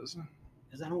crossroads deal is?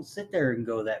 Because I don't sit there and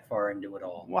go that far into it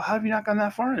all. Well, how have you not gone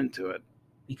that far into it?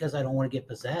 Because I don't want to get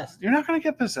possessed. You're not going to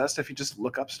get possessed if you just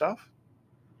look up stuff.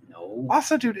 No.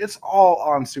 Also, dude, it's all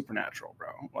on Supernatural, bro.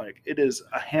 Like, it is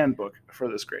a handbook for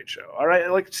this great show. All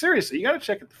right? Like, seriously, you got to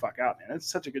check it the fuck out, man.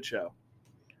 It's such a good show.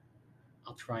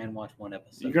 I'll try and watch one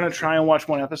episode. You're going to try and watch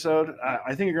one episode?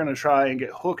 I think you're going to try and get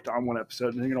hooked on one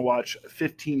episode, and you're going to watch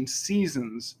 15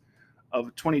 seasons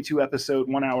of 22-episode,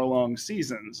 1-hour-long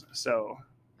seasons. So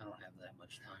I don't have that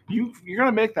much time. you're going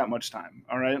to make that much time,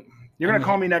 all right? You're going to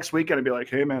call me next weekend and be like,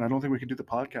 hey, man, I don't think we can do the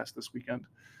podcast this weekend.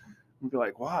 I'm be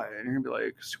like, why? And you're going to be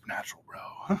like, Supernatural, bro.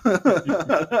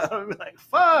 I'll be like,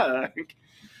 fuck.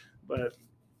 But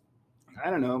I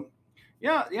don't know.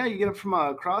 Yeah, you get them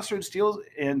from Crossroads Deals,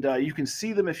 and you can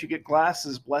see them if you get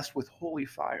glasses blessed with holy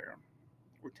fire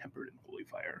or tempered in holy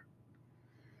fire.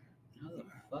 How the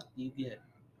fuck do you get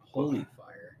holy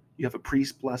fire? You have a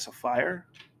priest bless a fire?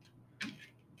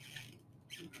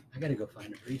 I gotta go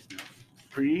find a priest now.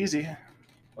 Pretty easy.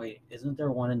 Wait, isn't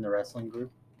there one in the wrestling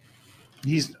group?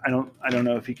 I don't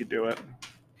know if he could do it.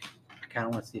 I kind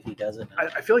of want to see if he does it now.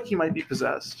 I feel like he might be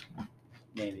possessed.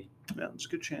 Maybe. Yeah, there's a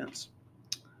good chance.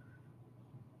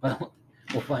 Well,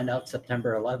 we'll find out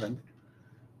September 11th.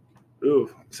 Ooh,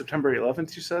 September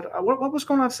 11th, you said? What was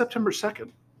going on September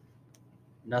 2nd?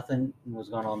 Nothing was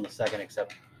going on the 2nd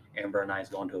except Amber and I's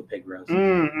going to a pig roast.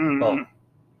 Well,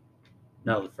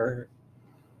 no, the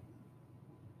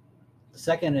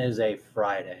 2nd is a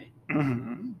Friday.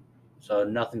 Mm-hmm. So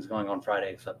nothing's going on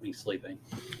Friday except me sleeping.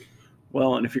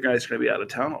 Well, and if you guys are going to be out of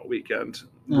town all weekend,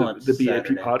 No, the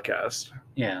B.A.P Saturday. podcast.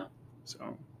 Yeah.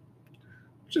 So,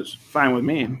 which is fine with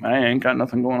me. I ain't got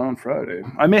nothing going on Friday.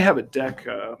 I may have a deck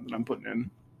that I'm putting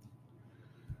in.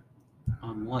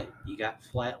 On what? You got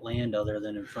flat land other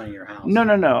than in front of your house? No.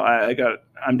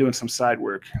 I'm doing some side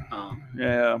work. Oh.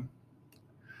 Yeah.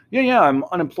 I'm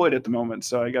unemployed at the moment,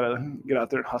 so I gotta get out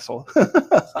there and hustle.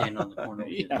 Stand on the corner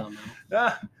with your thumb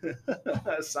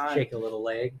out. Sign. Shake a little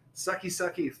leg. Sucky,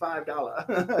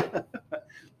 $5.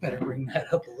 Better bring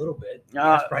that up a little bit.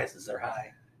 Gas prices are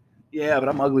high. Yeah, but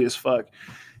I'm ugly as fuck.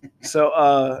 So,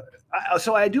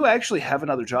 I do actually have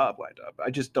another job lined up.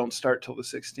 I just don't start till the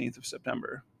 16th of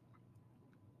September.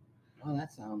 Well,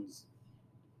 that sounds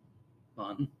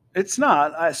fun. It's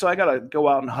not. So I got to go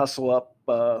out and hustle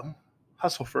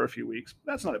for a few weeks.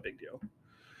 That's not a big deal.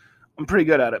 I'm pretty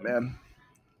good at it, man.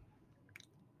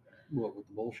 What, with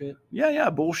the bullshit? Yeah,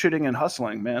 bullshitting and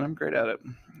hustling, man. I'm great at it.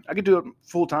 I could do it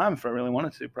full time if I really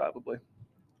wanted to, probably.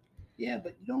 Yeah,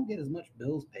 but you don't get as much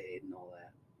bills paid and all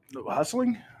that.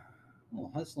 Hustling?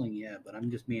 Well, hustling, yeah, but I'm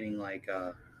just meaning like,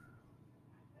 I'm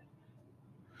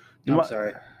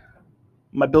sorry.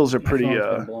 My bills are My pretty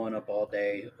phone's been blowing up all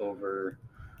day over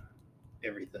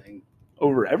everything.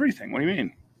 Over everything. What do you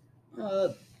mean?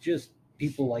 Just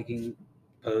people liking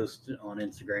posts on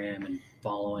Instagram and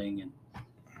following and.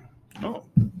 Oh,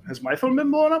 Has my phone been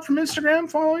blowing up from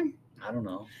Instagram following? I don't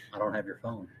know. I don't have your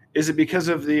phone. Is it because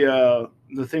of the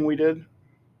thing we did?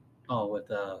 Oh,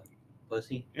 with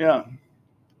pussy? Yeah.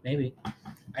 Maybe.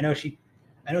 I know she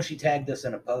tagged us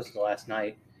in a post last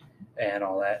night and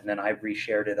all that, and then I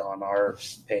reshared it on our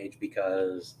page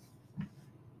because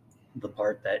the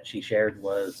part that she shared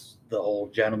was the whole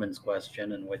gentleman's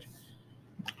question, in which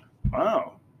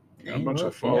Wow. Hey, A bunch look,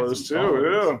 of we got follows too. some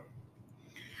followers. Yeah.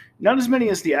 Not as many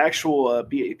as the actual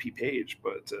B.A.P page,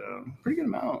 but pretty good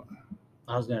amount.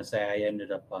 I was gonna say I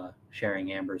ended up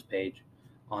sharing Amber's page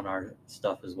on our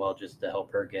stuff as well, just to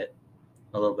help her get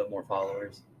a little bit more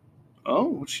followers. Oh,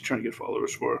 what's she trying to get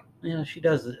followers for? Yeah, she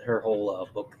does her whole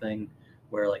book thing,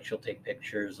 where like she'll take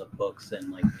pictures of books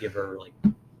and like give her like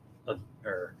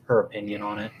her opinion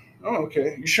on it. Oh,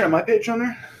 okay. You share my page on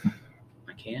there?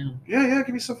 I can. Yeah.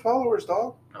 Give me some followers,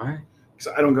 dog. All right.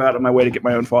 So I don't go out of my way to get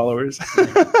my own followers.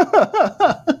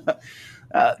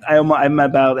 I'm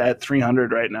about at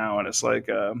 300 right now, and it's like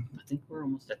I think we're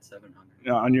almost at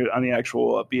 700. On the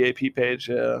actual B.A.P page.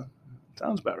 Yeah,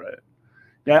 sounds about right. I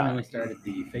Yeah. finally started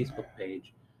the Facebook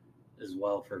page as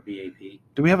well for B.A.P.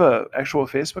 Do we have a actual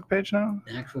Facebook page now?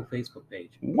 An actual Facebook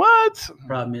page. What?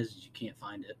 Problem is you can't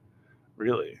find it.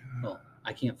 Really? Well,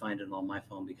 I can't find it on my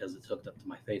phone because it's hooked up to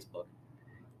my Facebook.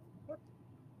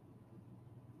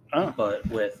 Oh. But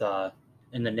with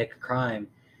in the nick of crime,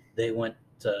 they went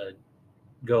to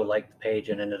go like the page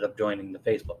and ended up joining the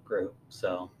Facebook group.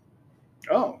 So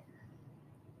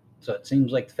it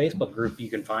seems like the Facebook group you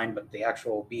can find, but the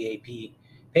actual B.A.P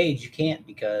page you can't,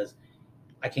 because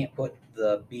I can't put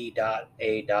the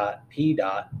B.A.P.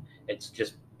 It's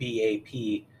just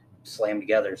B.A.P slammed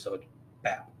together, so it's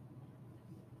B.A.P.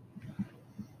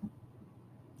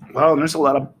 Wow, there's a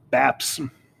lot of BAPs.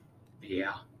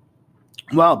 Yeah.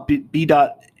 Wow,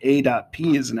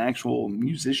 B.A.P is an actual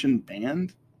musician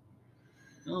band.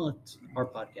 Well, it's our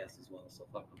podcast as well, so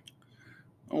fuck them.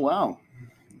 Oh, wow.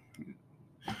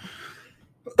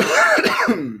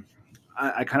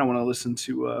 I kind of want to listen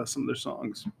to some of their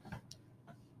songs.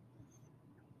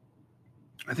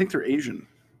 I think they're Asian.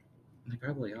 They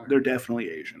probably are. They're definitely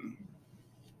Asian.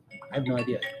 I have no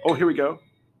idea. Oh, here we go.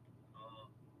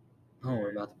 Oh,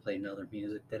 we're about to play another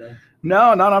music today?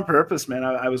 No, not on purpose, man.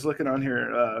 I was looking on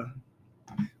here.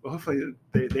 Well, hopefully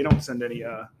they don't send any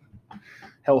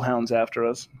hellhounds after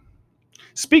us.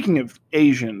 Speaking of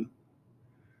Asian,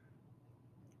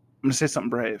 I'm going to say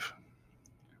something brave.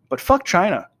 But fuck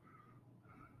China.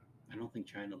 I don't think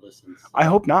China listens. I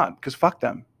hope not, because fuck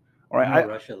them. All right.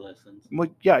 Russia listens. Well,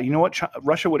 yeah, you know what?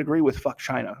 Russia would agree with fuck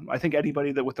China. I think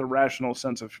anybody that with a rational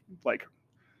sense of like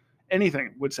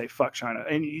anything would say fuck China.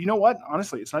 And you know what?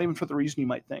 Honestly, it's not even for the reason you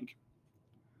might think.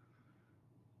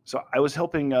 So I was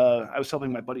helping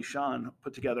my buddy Sean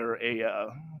put together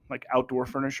a like outdoor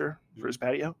furniture for his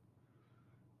patio.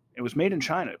 It was made in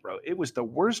China, bro. It was the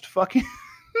worst fucking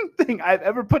thing I've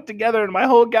ever put together in my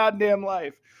whole goddamn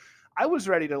life. I was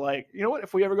ready to, like, you know what?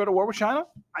 If we ever go to war with China,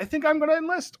 I think I'm going to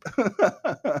enlist.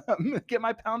 I'm going to get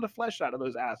my pound of flesh out of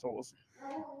those assholes.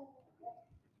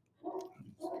 Oh,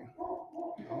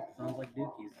 sounds like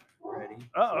Dookie's ready.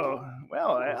 Uh-oh.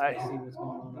 Well, I see what's going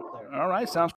on up there. All right,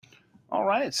 sounds. All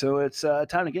right, so it's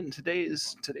time to get into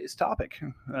today's topic.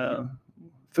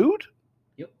 Food?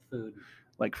 Yep, food.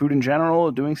 Like food in general,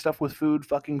 doing stuff with food,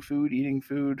 fucking food, eating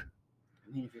food.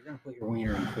 I mean, if you're going to put your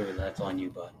wiener in food, that's on you,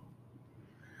 bud.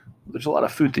 There's a lot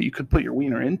of food that you could put your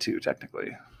wiener into,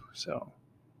 technically. So.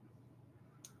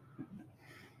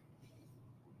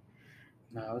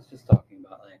 No, I was just talking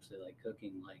about actually like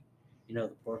cooking, like, you know,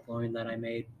 the pork loin that I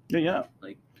made. Yeah.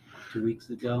 Like 2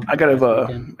 weeks ago. I got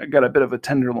a bit of a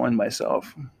tenderloin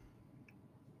myself.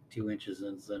 2 inches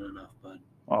isn't enough, bud.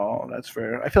 Oh, that's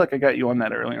fair. I feel like I got you on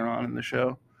that earlier on in the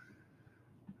show.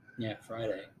 Yeah,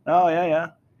 Friday. Oh,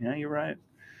 yeah. Yeah, you're right.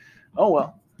 Oh,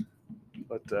 well.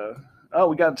 But,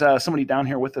 we got somebody down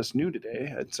here with us new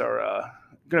today. It's going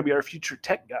to be our future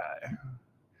tech guy.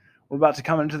 We're about to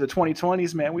come into the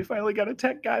 2020s, man. We finally got a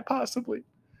tech guy, possibly.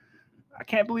 I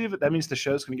can't believe it. That means the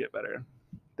show's going to get better.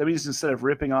 That means instead of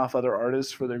ripping off other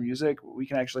artists for their music, we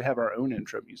can actually have our own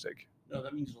intro music. No,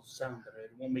 that means it'll sound better.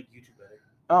 It won't make YouTube better.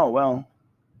 Oh, well.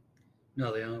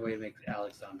 No, the only way to make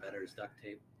Alex sound better is duct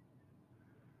tape.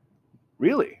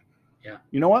 Really? Yeah.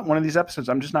 You know what? One of these episodes,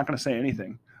 I'm just not going to say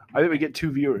anything. I think we get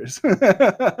 2 viewers. Yeah,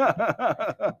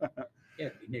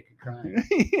 it'd be Nick and crying.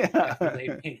 Yeah. After they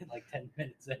made it like 10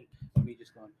 minutes in of me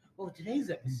just going, well, today's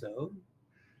episode,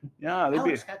 Yeah,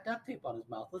 Alex got duct tape on his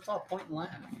mouth. Let's all point and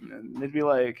laugh. they'd be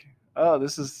like, oh,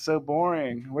 this is so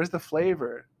boring. Where's the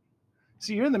flavor?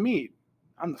 See, you're the meat.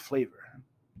 I'm the flavor.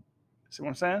 See what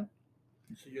I'm saying?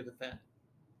 So you're the fat.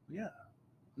 Yeah,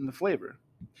 I'm the flavor.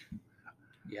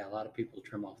 Yeah, a lot of people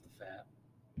trim off the fat.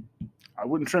 I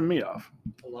wouldn't trim me off.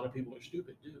 A lot of people are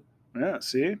stupid too. Yeah,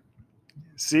 see,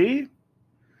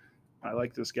 I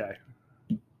like this guy.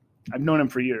 I've known him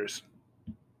for years.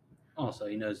 Also,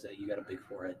 he knows that you got a big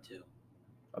forehead too.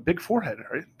 A big forehead,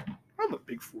 right? I have a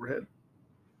big forehead.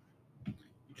 You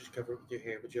just cover it with your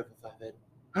hair, but you have a 5 head.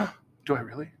 Do I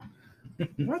really?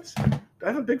 What? Do I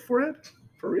have a big forehead?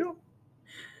 For real?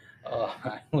 Oh,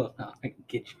 I will not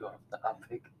get you off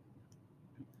topic.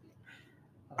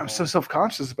 I'm so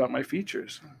self-conscious about my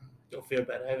features. Don't feel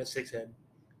bad. I have a 6 head.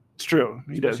 It's true.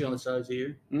 He does. Especially on the sides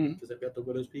here, because I've got the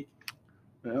widow's peak.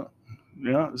 Yeah.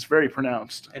 Yeah, it's very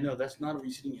pronounced. I know that's not a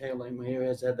receding hairline. My hair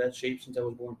has had that shape since I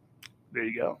was born. There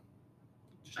you go.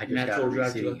 I just got a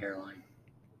receding hairline.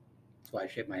 That's why I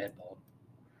shaved my head bald.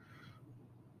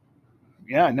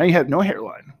 Yeah, now you have no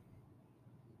hairline.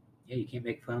 Yeah, you can't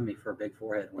make fun of me for a big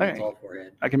forehead when it's all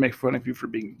forehead. I can make fun of you for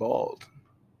being bald.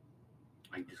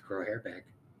 I can just grow hair back.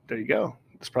 There you go.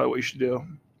 That's probably what you should do.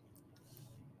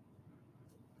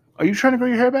 Are you trying to grow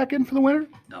your hair back in for the winter?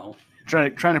 No.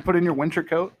 Trying to put in your winter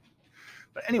coat?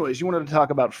 But anyways, you wanted to talk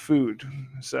about food.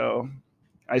 So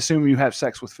I assume you have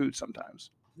sex with food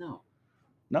sometimes. No.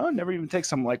 No, never even take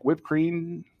some like whipped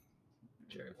cream.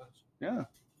 Cherry Puffs. Yeah.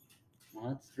 Well,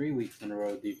 that's 3 weeks in a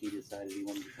row Dookie decided he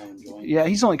wanted to come and join. Yeah,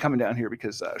 he's only coming down here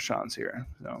because Sean's here.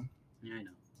 So Yeah, I know.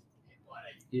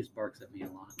 He just barks at me a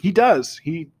lot. he does.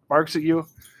 He barks at you.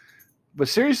 But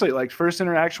seriously, like first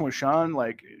interaction with Sean,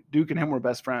 like Duke and him were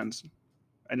best friends.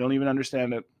 I don't even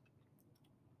understand it.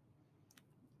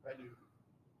 I do.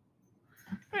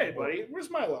 Hey, buddy, where's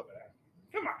my love at?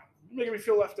 Come on, you're making me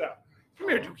feel left out. Come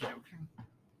here, Dookie Duke.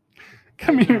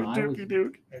 Come here, Dookie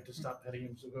Duke. I have to stop petting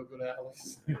him, so go to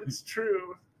Alice. It's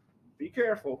true. Be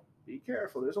careful. Be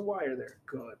careful. There's a wire there.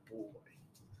 Good boy.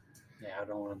 Yeah, I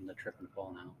don't want him to trip and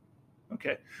fall now.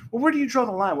 Okay. Well, where do you draw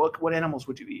the line? What animals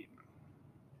would you eat?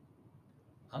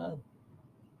 I'd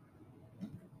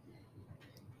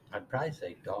probably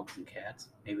say dogs and cats.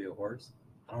 Maybe a horse.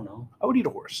 I don't know. I would eat a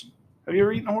horse. Have you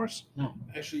ever eaten a horse? No.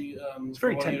 Actually, It's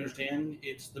very from what I tender. understand,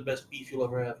 it's the best beef you'll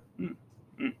ever have.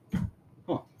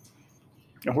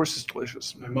 A horse is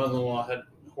delicious. My mother-in-law had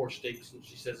horse steaks, and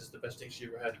she says it's the best steak she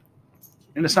ever had.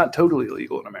 And it's not totally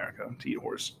illegal in America to eat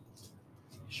horse.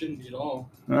 It shouldn't be at all.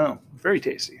 No, very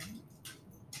tasty.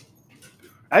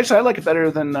 Actually, I like it better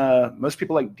than most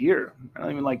people like deer. I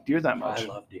don't even like deer that much. I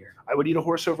love deer. I would eat a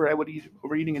horse over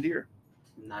eating a deer.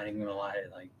 I'm not even gonna lie.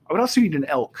 Like I would also eat an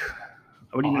elk.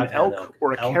 I would eat an I've had elk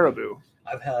or a caribou.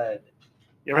 I've had.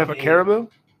 You ever have a caribou?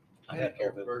 I've I had had elk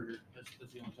caribou. burger. That's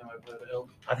the only time I've had elk.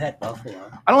 I've had buffalo.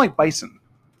 I don't like bison.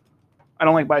 I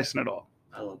don't like bison at all.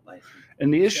 I love bison.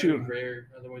 And the It's issue, gotta be rare,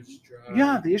 otherwise it's dry.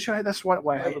 yeah, the issue. That's why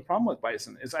I have a problem with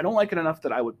bison is I don't like it enough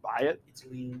that I would buy it. It's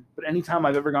lean. But anytime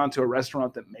I've ever gone to a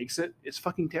restaurant that makes it, it's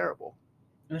fucking terrible.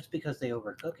 It's because they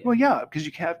overcook it. Well, yeah, because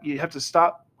you have to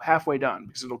stop halfway done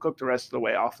because it'll cook the rest of the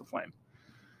way off the flame.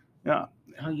 Yeah.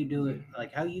 How you do it,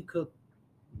 like how you cook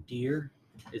deer,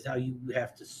 is how you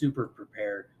have to super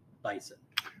prepare bison.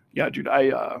 Yeah, dude,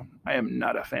 I am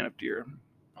not a fan of deer.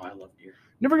 Oh, I love deer.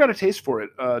 Never got a taste for it,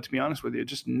 to be honest with you.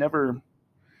 Just never.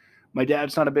 My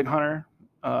dad's not a big hunter,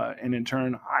 and in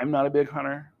turn, I'm not a big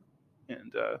hunter.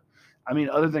 And I mean,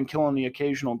 other than killing the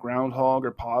occasional groundhog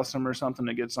or possum or something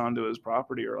that gets onto his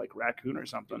property, or like raccoon or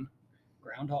something.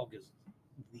 Groundhog is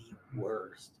the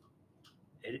worst.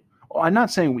 Well, I'm not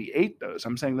saying we ate those.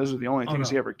 I'm saying those are the only things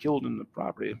no. he ever killed in the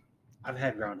property. I've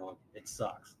had groundhog. It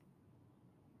sucks.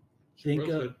 Squirrel's Think of,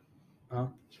 good. huh?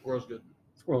 Squirrel's good.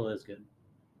 Squirrel is good.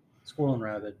 Squirrel and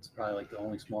rabbit's probably like the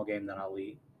only small game that I'll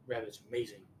eat. Rabbit's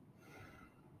amazing.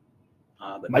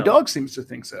 But My no. dog seems to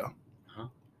think so. Your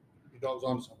dog's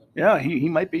on something. Yeah, he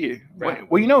might be. Rabbit.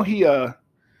 Well, you know, he Rabbit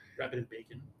and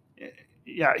bacon.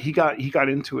 yeah, he got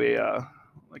into a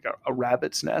like a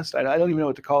rabbit's nest. I don't even know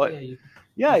what to call Yeah, it. you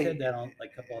Yeah, said that on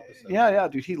like a couple episodes. yeah,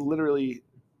 dude. He literally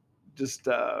just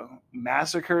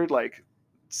massacred like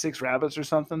 6 rabbits or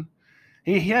something.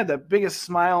 He had the biggest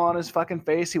smile on his fucking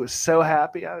face. He was so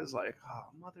happy. I was like, oh,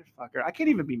 motherfucker. I can't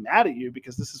even be mad at you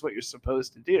because this is what you're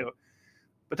supposed to do.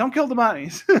 But don't kill the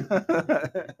bunnies.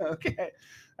 Okay.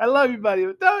 I love you, buddy,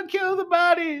 but don't kill the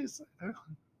bunnies.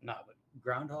 No, but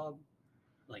groundhog,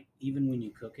 like even when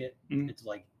you cook it, it's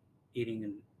like eating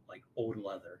in like old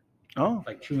leather. Oh,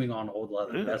 Like chewing on old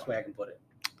leather. Ew. Best way I can put it.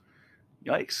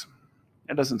 yikes.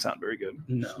 That doesn't sound very good.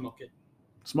 No. Smoke it.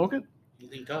 Smoke it? You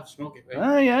think tough? Smoke it,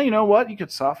 right? Yeah, you know what? You could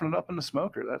soften it up in the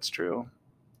smoker. That's true.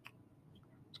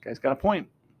 This guy's got a point.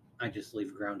 I just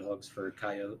leave groundhogs for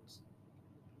coyotes.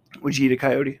 Would you eat a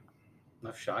coyote?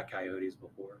 I've shot coyotes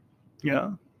before.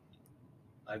 Yeah.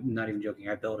 I'm not even joking.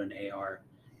 I built an AR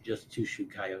just to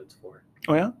shoot coyotes for.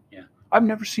 Oh yeah. Yeah. I've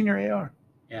never seen your AR.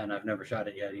 Yeah, and I've never shot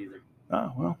it yet either.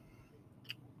 Oh well.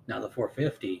 Now the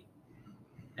 450,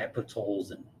 that puts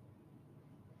holes in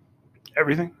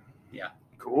Everything. Yeah.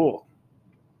 Cool.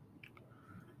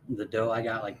 The doe I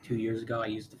got like 2 years ago. I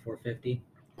used the 450.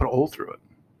 Put a hole through it.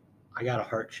 I got a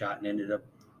heart shot and ended up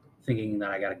thinking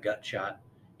that I got a gut shot,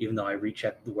 even though I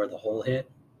rechecked where the hole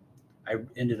hit. I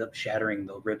ended up shattering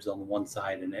the ribs on the one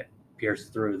side, and it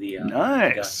pierced through the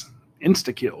Nice.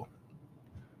 Insta kill.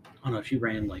 I don't know. She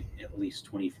ran like at least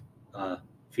 20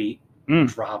 feet,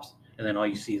 drops, and then all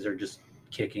you see is her just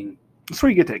kicking. That's where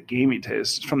you get that gamey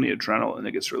taste. It's from the adrenaline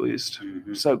that gets released.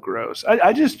 Mm-hmm. So gross.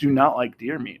 I just do not like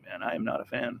deer meat, man. I am not a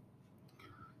fan.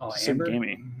 Oh, so Amber.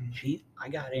 Gamey. I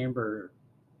got Amber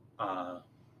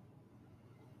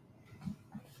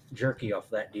jerky off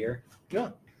that deer. Yeah.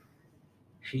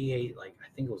 She ate I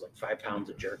think it was 5 pounds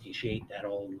of jerky. She ate that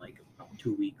all in about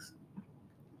 2 weeks.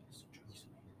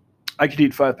 I could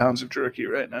eat 5 pounds of jerky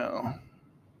right now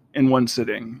in one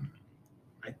sitting.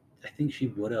 I think she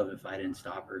would have if I didn't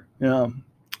stop her. Yeah.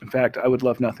 In fact, I would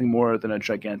love nothing more than a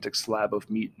gigantic slab of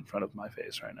meat in front of my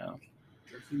face right now.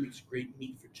 Jerky makes great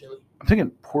meat for chili. I'm thinking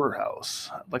porterhouse.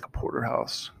 I'd like a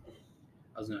porterhouse.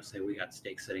 I was gonna say we got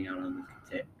steak sitting out on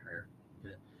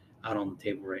the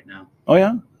table right now. Oh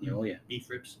yeah? Oh yeah. Beef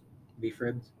ribs. Beef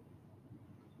ribs.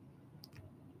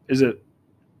 Is it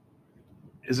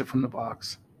from the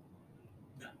box?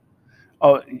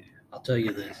 Oh, I'll tell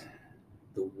you this: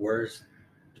 the worst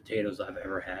potatoes I've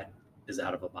ever had is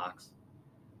out of a box.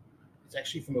 It's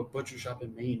actually from a butcher shop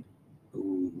in Maine.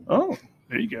 Ooh. Oh,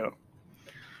 there you go.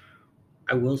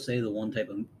 I will say the one type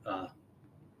of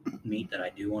meat that I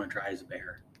do want to try is a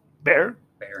bear. Bear?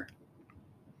 Bear.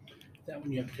 That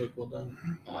one you have to cook well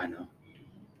done. Oh, I know.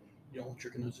 You don't want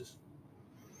chicken noses.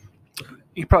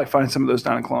 You can probably find some of those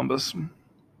down in Columbus.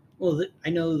 Well, I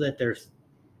know that there's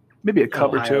maybe a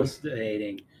cub or two.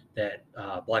 Stating that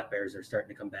black bears are starting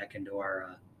to come back into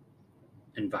our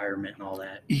environment and all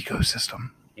that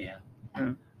Ecosystem. Yeah.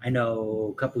 Yeah. I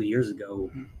know a couple of years ago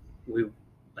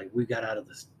we got out of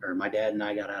this, or my dad and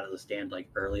I got out of the stand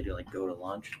early to go to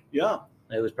lunch. Yeah.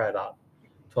 It was probably about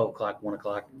 12 o'clock, 1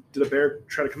 o'clock. Did a bear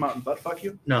try to come out and butt fuck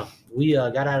you? No, we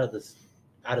got out of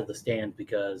the stand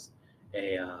because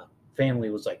a family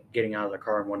was getting out of their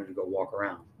car and wanted to go walk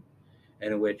around.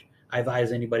 And in which I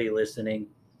advise anybody listening,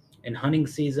 in hunting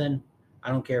season, I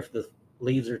don't care if the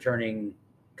leaves are turning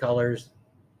colors.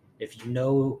 If you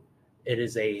know it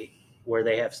is where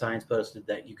they have signs posted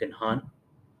that you can hunt,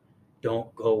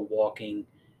 don't go walking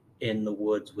in the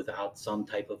woods without some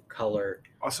type of color.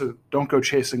 Also, don't go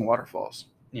chasing waterfalls.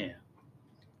 Yeah.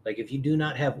 If you do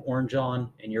not have orange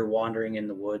on and you're wandering in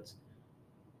the woods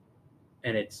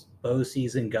and it's bow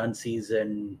season, gun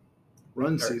season.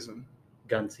 Run season.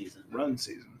 Gun season. Run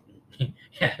season.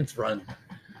 Yeah, it's run.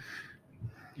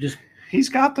 He's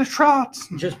got the trots.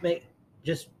 Just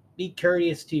be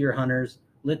courteous to your hunters.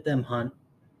 Let them hunt.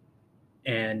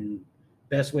 And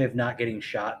best way of not getting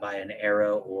shot by an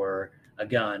arrow or a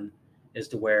gun is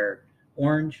to wear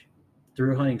orange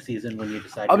through hunting season when you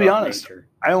decide to I'll be go out in honest. nature.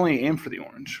 I only aim for the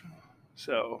orange.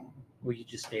 So. Well, you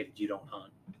just stated you don't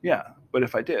hunt. Yeah, but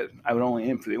if I did, I would only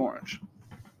aim for the orange.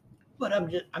 But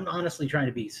I'm honestly trying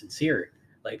to be sincere.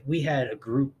 We had a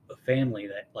group of family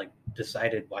that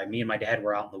decided why me and my dad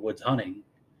were out in the woods hunting.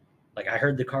 I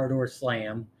heard the car door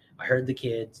slam. I heard the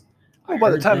kids. Well,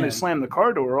 by the time they slam the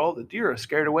car door, all the deer are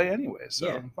scared away anyway. So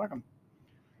Yeah. fuck them.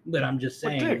 But I'm just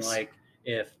saying, dicks?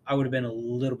 if I would have been a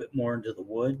little bit more into the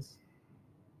woods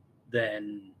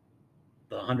than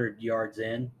the 100 yards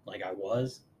in, I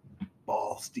was.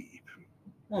 Balls deep.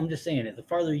 Well, I'm just saying, the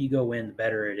farther you go in, the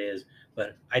better it is.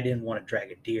 But I didn't want to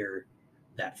drag a deer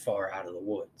that far out of the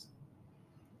woods.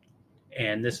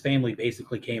 And this family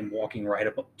basically came walking right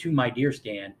up to my deer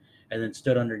stand and then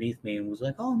stood underneath me and was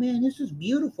like, "Oh man, this is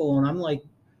beautiful." And I'm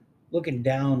looking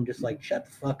down, just shut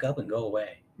the fuck up and go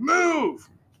away. Move!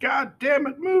 God damn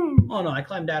it, move! Oh no, I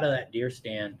climbed out of that deer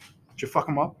stand. Did you fuck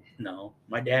him up? No,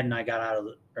 my dad and I got out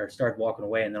of started walking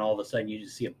away, and then all of a sudden you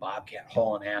just see a bobcat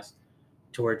hauling ass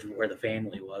towards where the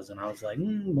family was, and I was like,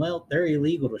 well, they're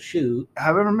illegal to shoot.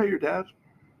 Have I ever met your dad?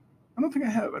 I don't think I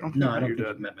have. I don't think I've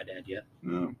dad. met my dad yet.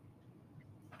 No.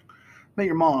 Met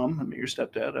your mom. I met your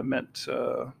stepdad. I met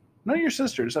none of your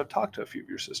sisters. I've talked to a few of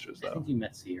your sisters I though. think you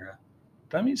met Sierra.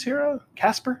 Did I meet Sierra?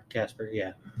 Casper? Casper,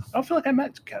 yeah. I don't feel like I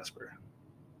met Casper.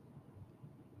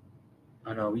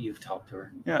 I know you've talked to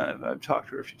her. Yeah, I've talked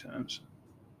to her a few times.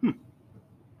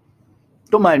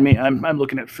 Don't mind me. I'm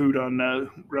looking at food on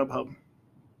Grubhub.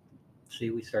 See,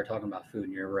 we start talking about food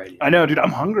and you're ready. I know, dude.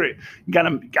 I'm hungry. You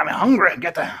got me hungry.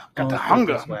 Got the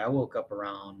hunger. This way, I woke up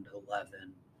around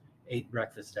 11. ate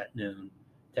breakfast at noon,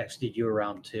 texted you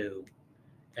around 2,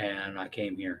 and I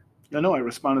came here. I know I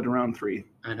responded around 3.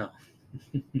 I know.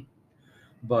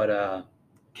 But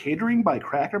Catering by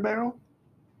Cracker Barrel?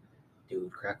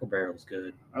 dude, Cracker Barrel's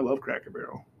good. I love Cracker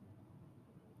Barrel.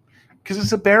 Because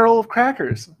it's a barrel of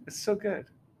crackers. It's so good.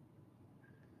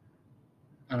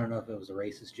 I don't know if it was a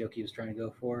racist joke he was trying to go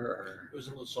for, or It was a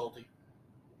little salty.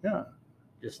 Yeah.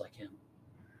 just like him.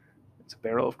 It's a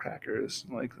barrel of crackers.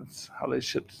 Like, that's how they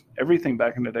shipped everything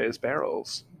back in the day, is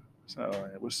barrels. So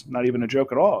it was not even a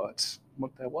joke at all. It's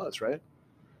what that was, right?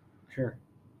 Sure.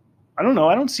 I don't know.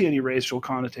 I don't see any racial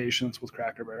connotations with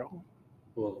Cracker Barrel.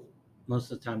 Well,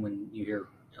 most of the time when you hear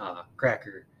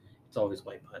cracker, it's always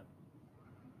white butt.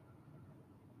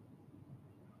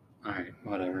 All right,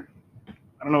 whatever.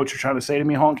 I don't know what you're trying to say to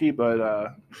me, Honky, but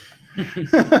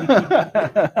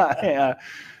yeah,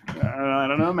 I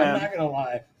don't know, man. I'm not gonna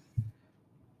lie.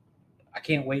 I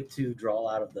can't wait to draw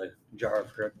out of the jar of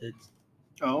cryptids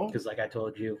Oh, because, like I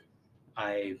told you,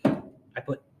 I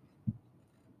put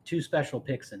 2 special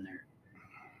picks in there.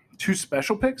 2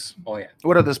 special picks? Oh yeah,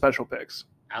 What are the special picks?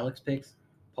 Alex picks,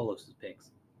 Polos picks.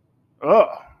 Oh,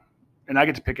 and I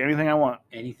get to pick anything I want.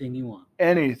 Anything you want.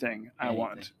 Anything I Anything.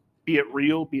 want. Be it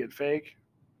real, be it fake,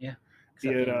 Yeah. be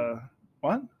Except it anal.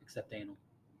 what? Except anal.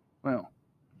 Well,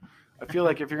 I feel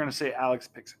like if you're gonna say Alex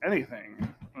picks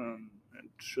anything, it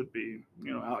should be,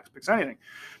 Alex picks anything.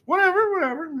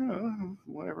 Whatever,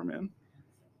 man.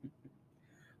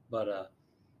 But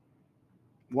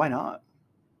Why not?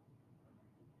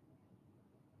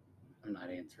 I'm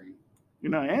not answering. You're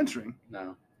not answering.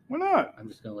 No, Why not? I'm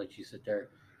just gonna let you sit there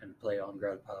and play on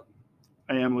Grubhub.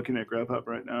 I am looking at Grubhub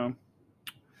right now.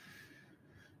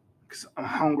 Because I'm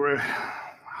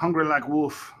hungry like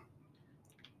wolf.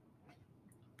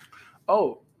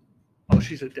 Oh,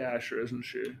 she's a dasher, isn't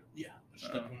she? Yeah, she's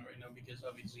not doing it right now because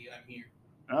obviously I'm here.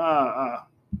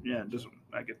 Yeah,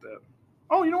 I get that.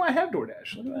 Oh, I have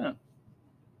DoorDash. Look at that.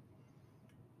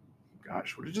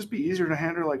 Gosh, would it just be easier to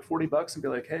hand her like $40 and be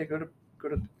like, hey, go to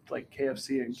like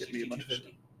KFC and get me a bunch of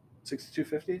shit?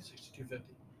 $62.50? $62.50.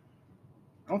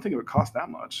 I don't think it would cost that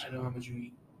much. I know how much you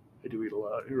eat. I do eat a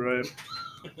lot. You're right.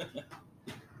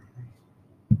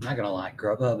 I'm not gonna lie,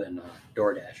 Grubhub and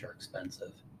DoorDash are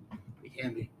expensive. It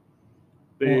can be.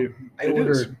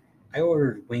 I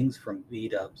ordered wings from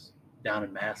B.A.P down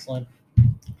in Maslin.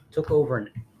 Took over an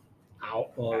hour.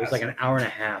 Well, it was like an hour and a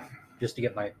half just to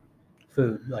get my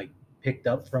food like picked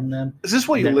up from them. Is this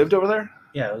why you lived over there?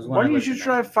 Yeah, it was. Why don't you just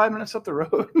drive 5 minutes up the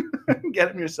road and get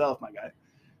them yourself, my guy?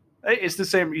 It's the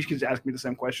same. You can ask me the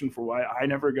same question for why I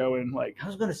never go in. Like, I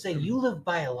was gonna say, you live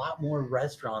by a lot more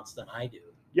restaurants than I do.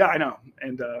 Yeah, I know.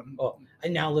 And I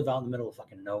now live out in the middle of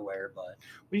fucking nowhere, but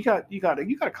you got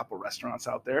a couple restaurants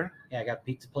out there. Yeah, I got a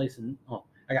pizza place and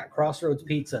I got Crossroads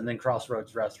Pizza and then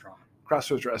Crossroads Restaurant.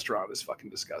 Crossroads Restaurant is fucking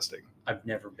disgusting. I've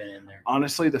never been in there.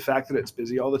 Honestly, the fact that it's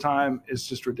busy all the time is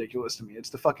just ridiculous to me. It's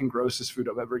the fucking grossest food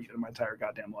I've ever eaten in my entire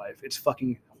goddamn life. It's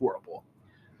fucking horrible.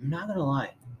 I'm not gonna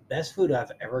lie, best food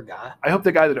I've ever got. I hope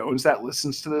the guy that owns that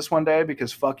listens to this one day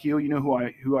because fuck you. You know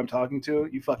who I'm talking to?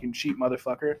 You fucking cheap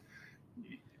motherfucker.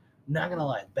 I'm not gonna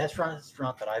lie, best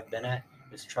restaurant that I've been at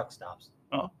is Truck Stops.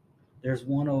 Oh. There's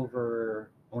one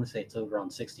over, I want to say it's over on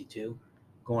 62,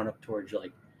 going up towards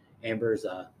like Amber's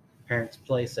parents'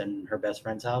 place and her best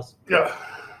friend's house. Yeah.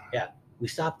 Yeah. We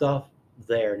stopped off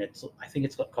there and I think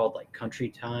it's called like Country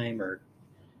Time or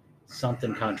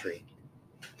something country.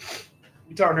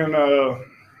 You talking one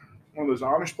of those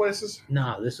Amish places?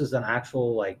 No, this is an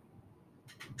actual like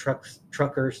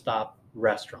trucker stop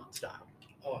restaurant style.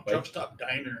 Oh, Truck Stop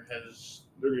Diner has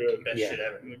They're good. best shit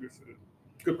ever. They're good food.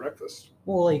 Good breakfast.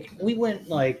 Well, like we went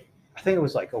like I think it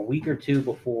was like a week or two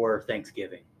before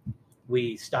Thanksgiving.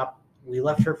 We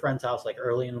left her friend's house like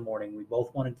early in the morning. We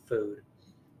both wanted food.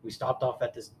 We stopped off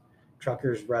at this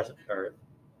trucker's restaurant, or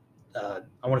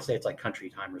I want to say it's like Country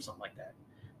Time or something like that.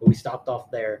 But we stopped off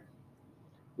there.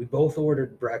 We both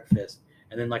ordered breakfast,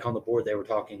 and then like on the board they were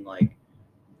talking like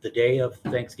the day of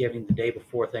Thanksgiving, the day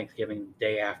before Thanksgiving, the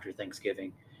day after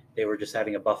Thanksgiving. They were just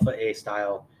having a buffet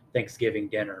style Thanksgiving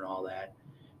dinner and all that.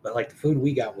 But like the food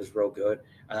we got was real good.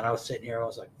 And then I was sitting here, I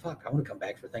was like, fuck, I want to come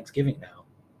back for Thanksgiving now.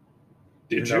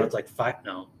 Did Even though you? it's like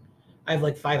I have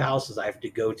like 5 houses I have to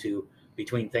go to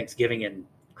between Thanksgiving and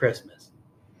Christmas.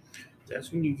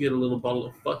 That's when you get a little bottle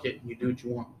of fuck it and you do what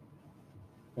you want.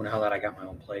 Well, now that I got my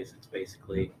own place, it's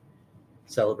basically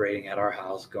celebrating at our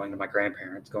house, going to my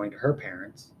grandparents, going to her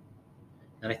parents,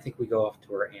 and I think we go off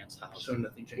to her aunt's house. So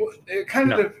nothing changed. Well, it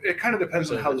kind of depends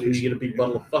So on how that's when lazy you get a big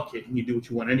bottle of fuck it and you do what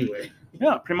you want anyway.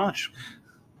 Yeah, pretty much.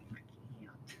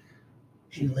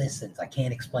 She listens. I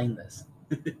can't explain this.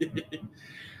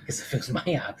 Because if it was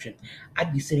my option,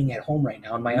 I'd be sitting at home right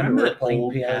now in my Remember underwear that playing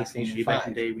old PlayStation movie back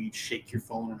in 5. the day where you'd shake your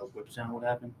phone and a whip sound would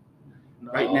happen?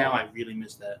 No. Right now, I really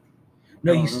miss that.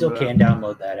 No, I don't you still remember can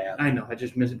download that app. I know. I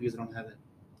just miss it because I don't have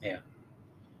it.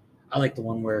 I like the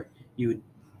one where you would.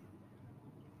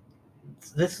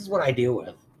 This is what I deal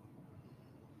with.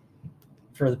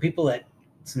 For the people that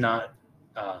it's not,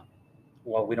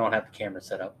 well, we don't have the camera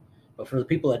set up, but for the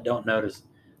people that don't notice,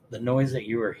 the noise that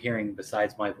you are hearing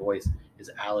besides my voice is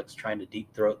Alex trying to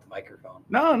deep throat the microphone.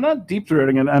 No, I'm not deep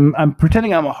throating it. I'm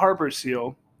pretending I'm a harbor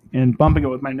seal and bumping it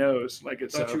with my nose like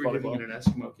it's I thought you were giving volleyball. it an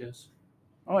Eskimo kiss.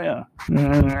 Oh yeah.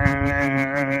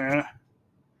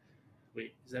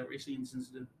 Wait, is that racially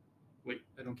insensitive? Wait,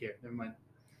 I don't care. Never mind.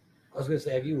 I was going to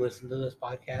say, have you listened to this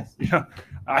podcast? Yeah,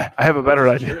 I have a better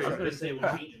I was idea. going to say,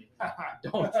 well,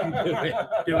 Don't you do it.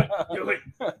 do it. Do it.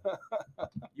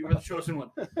 You were the chosen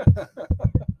one.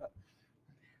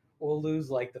 We'll lose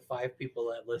like the 5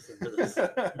 people that listen to this.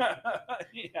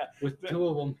 Yeah, With 2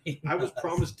 of them being I was us.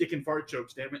 promised dick and fart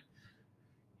jokes, damn it.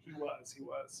 he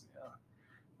was. Yeah.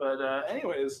 But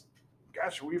anyways,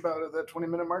 gosh, are we about at that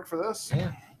 20-minute mark for this?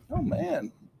 Yeah. Oh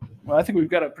man. Well, I think we've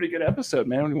got a pretty good episode,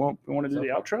 man. We want to do the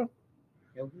outro?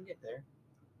 Yeah, we can get there.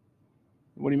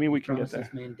 What do you mean we can Promise get there?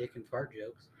 this man dick and fart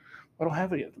jokes. I don't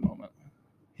have any at the moment.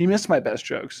 He missed my best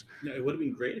jokes. No, it would have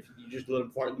been great if you just let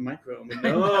him fart in the microphone. But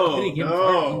I'm not no, letting him fart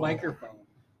on the no. microphone.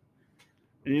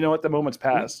 And you know what? The moment's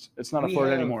passed. It's not a we flirt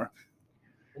have- anymore.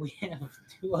 We have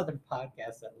 2 other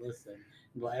podcasts that listen.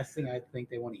 The last thing I think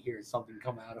they want to hear is something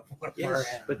come out of one of our Yes,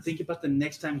 ends. but think about the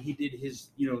next time he did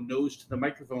his, nose to the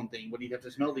microphone thing. What he'd have to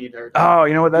smell the entire time. Oh,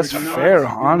 you know what? That's You're not- fair, you're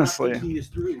not honestly. thinking this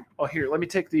through. Oh, here, let me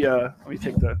take the.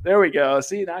 There we go.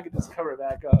 See, now I can just cover it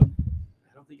back up.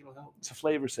 I don't think it'll help. It's a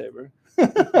flavor saver.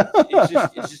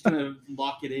 It's just gonna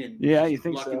lock it in. Yeah, Just you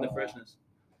think lock so? in the freshness.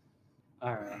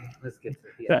 All right, let's get to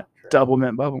the Yeah, outro. Double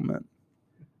mint, bubble mint.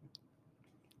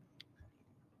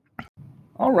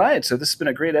 All right, so this has been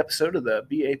a great episode of the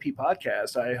B.A.P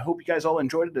podcast. I hope you guys all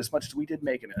enjoyed it as much as we did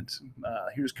making it.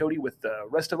 Here's Cody with the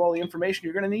rest of all the information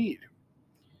you're going to need.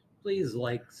 Please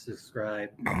like, subscribe,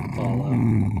 follow.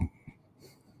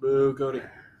 Boo, Cody.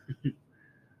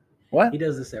 What? He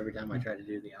does this every time I try to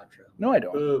do the outro. No, I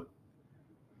don't. Boo.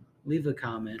 Leave a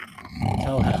comment.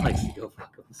 Tell Alex to go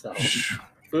fuck himself.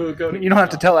 Boo, Cody. You don't have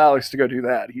to tell Alex to go do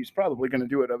that. He's probably going to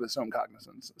do it of his own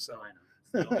cognizance. So. I know.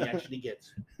 That's all he actually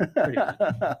gets. Pretty much.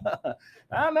 I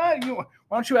don't know.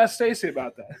 Why don't you ask Stacy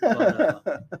about that?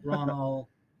 But, we're on all,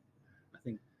 I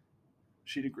think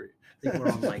She'd agree. we're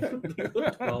on like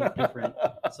 12 different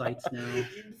sites now.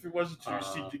 Even if it wasn't true,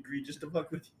 she'd agree just to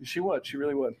fuck with you. She would. She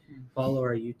really would. Follow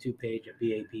our YouTube page at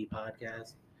B.A.P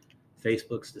Podcast.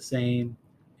 Facebook's the same.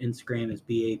 Instagram is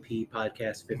B.A.P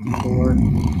Podcast 54.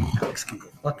 Alex can go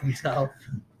fuck himself.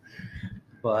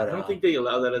 But I don't think they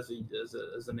allow that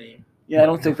as a name. Yeah, I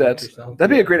don't think that'd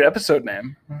be a great episode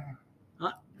name.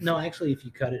 No, actually, if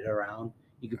you cut it around,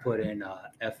 you could put in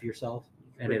F yourself,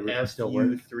 and it would still work.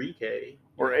 F-U-3-K.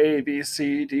 Or A, B,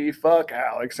 C, D, fuck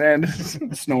Alex, and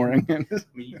snoring. I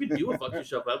mean, you could do a fuck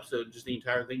yourself episode, just the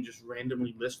entire thing, just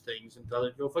randomly list things and tell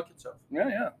it to go fuck yourself.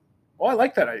 Yeah. Oh, I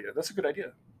like that idea. That's a good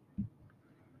idea.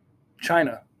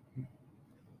 China.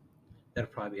 That'll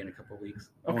probably be in a couple of weeks.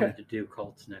 Okay. I wanted to do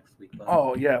cults next week. But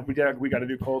Oh yeah, we got to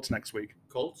do Colts next week.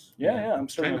 Colts? Yeah, I'm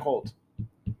starting a China. cult.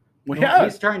 Well, No, yeah,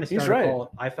 he's trying to he's start a right.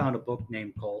 cult. I found a book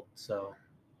named Cult, so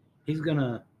he's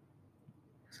gonna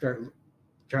start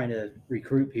trying to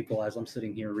recruit people as I'm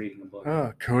sitting here reading a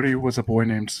book. Cody was a boy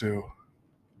named Sue.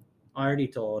 I already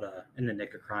told In the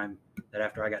Nick of Crime that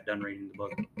after I got done reading the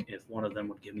book, if one of them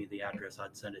would give me the address,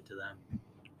 I'd send it to them.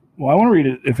 Well, I want to read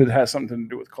it if it has something to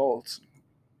do with cults.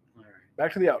 All right.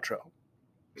 Back to the outro.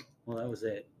 Well, that was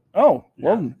it. Oh,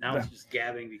 well, Now it's just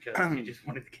gabbing because he just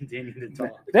wanted to continue to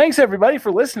talk. thanks everybody for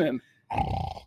listening.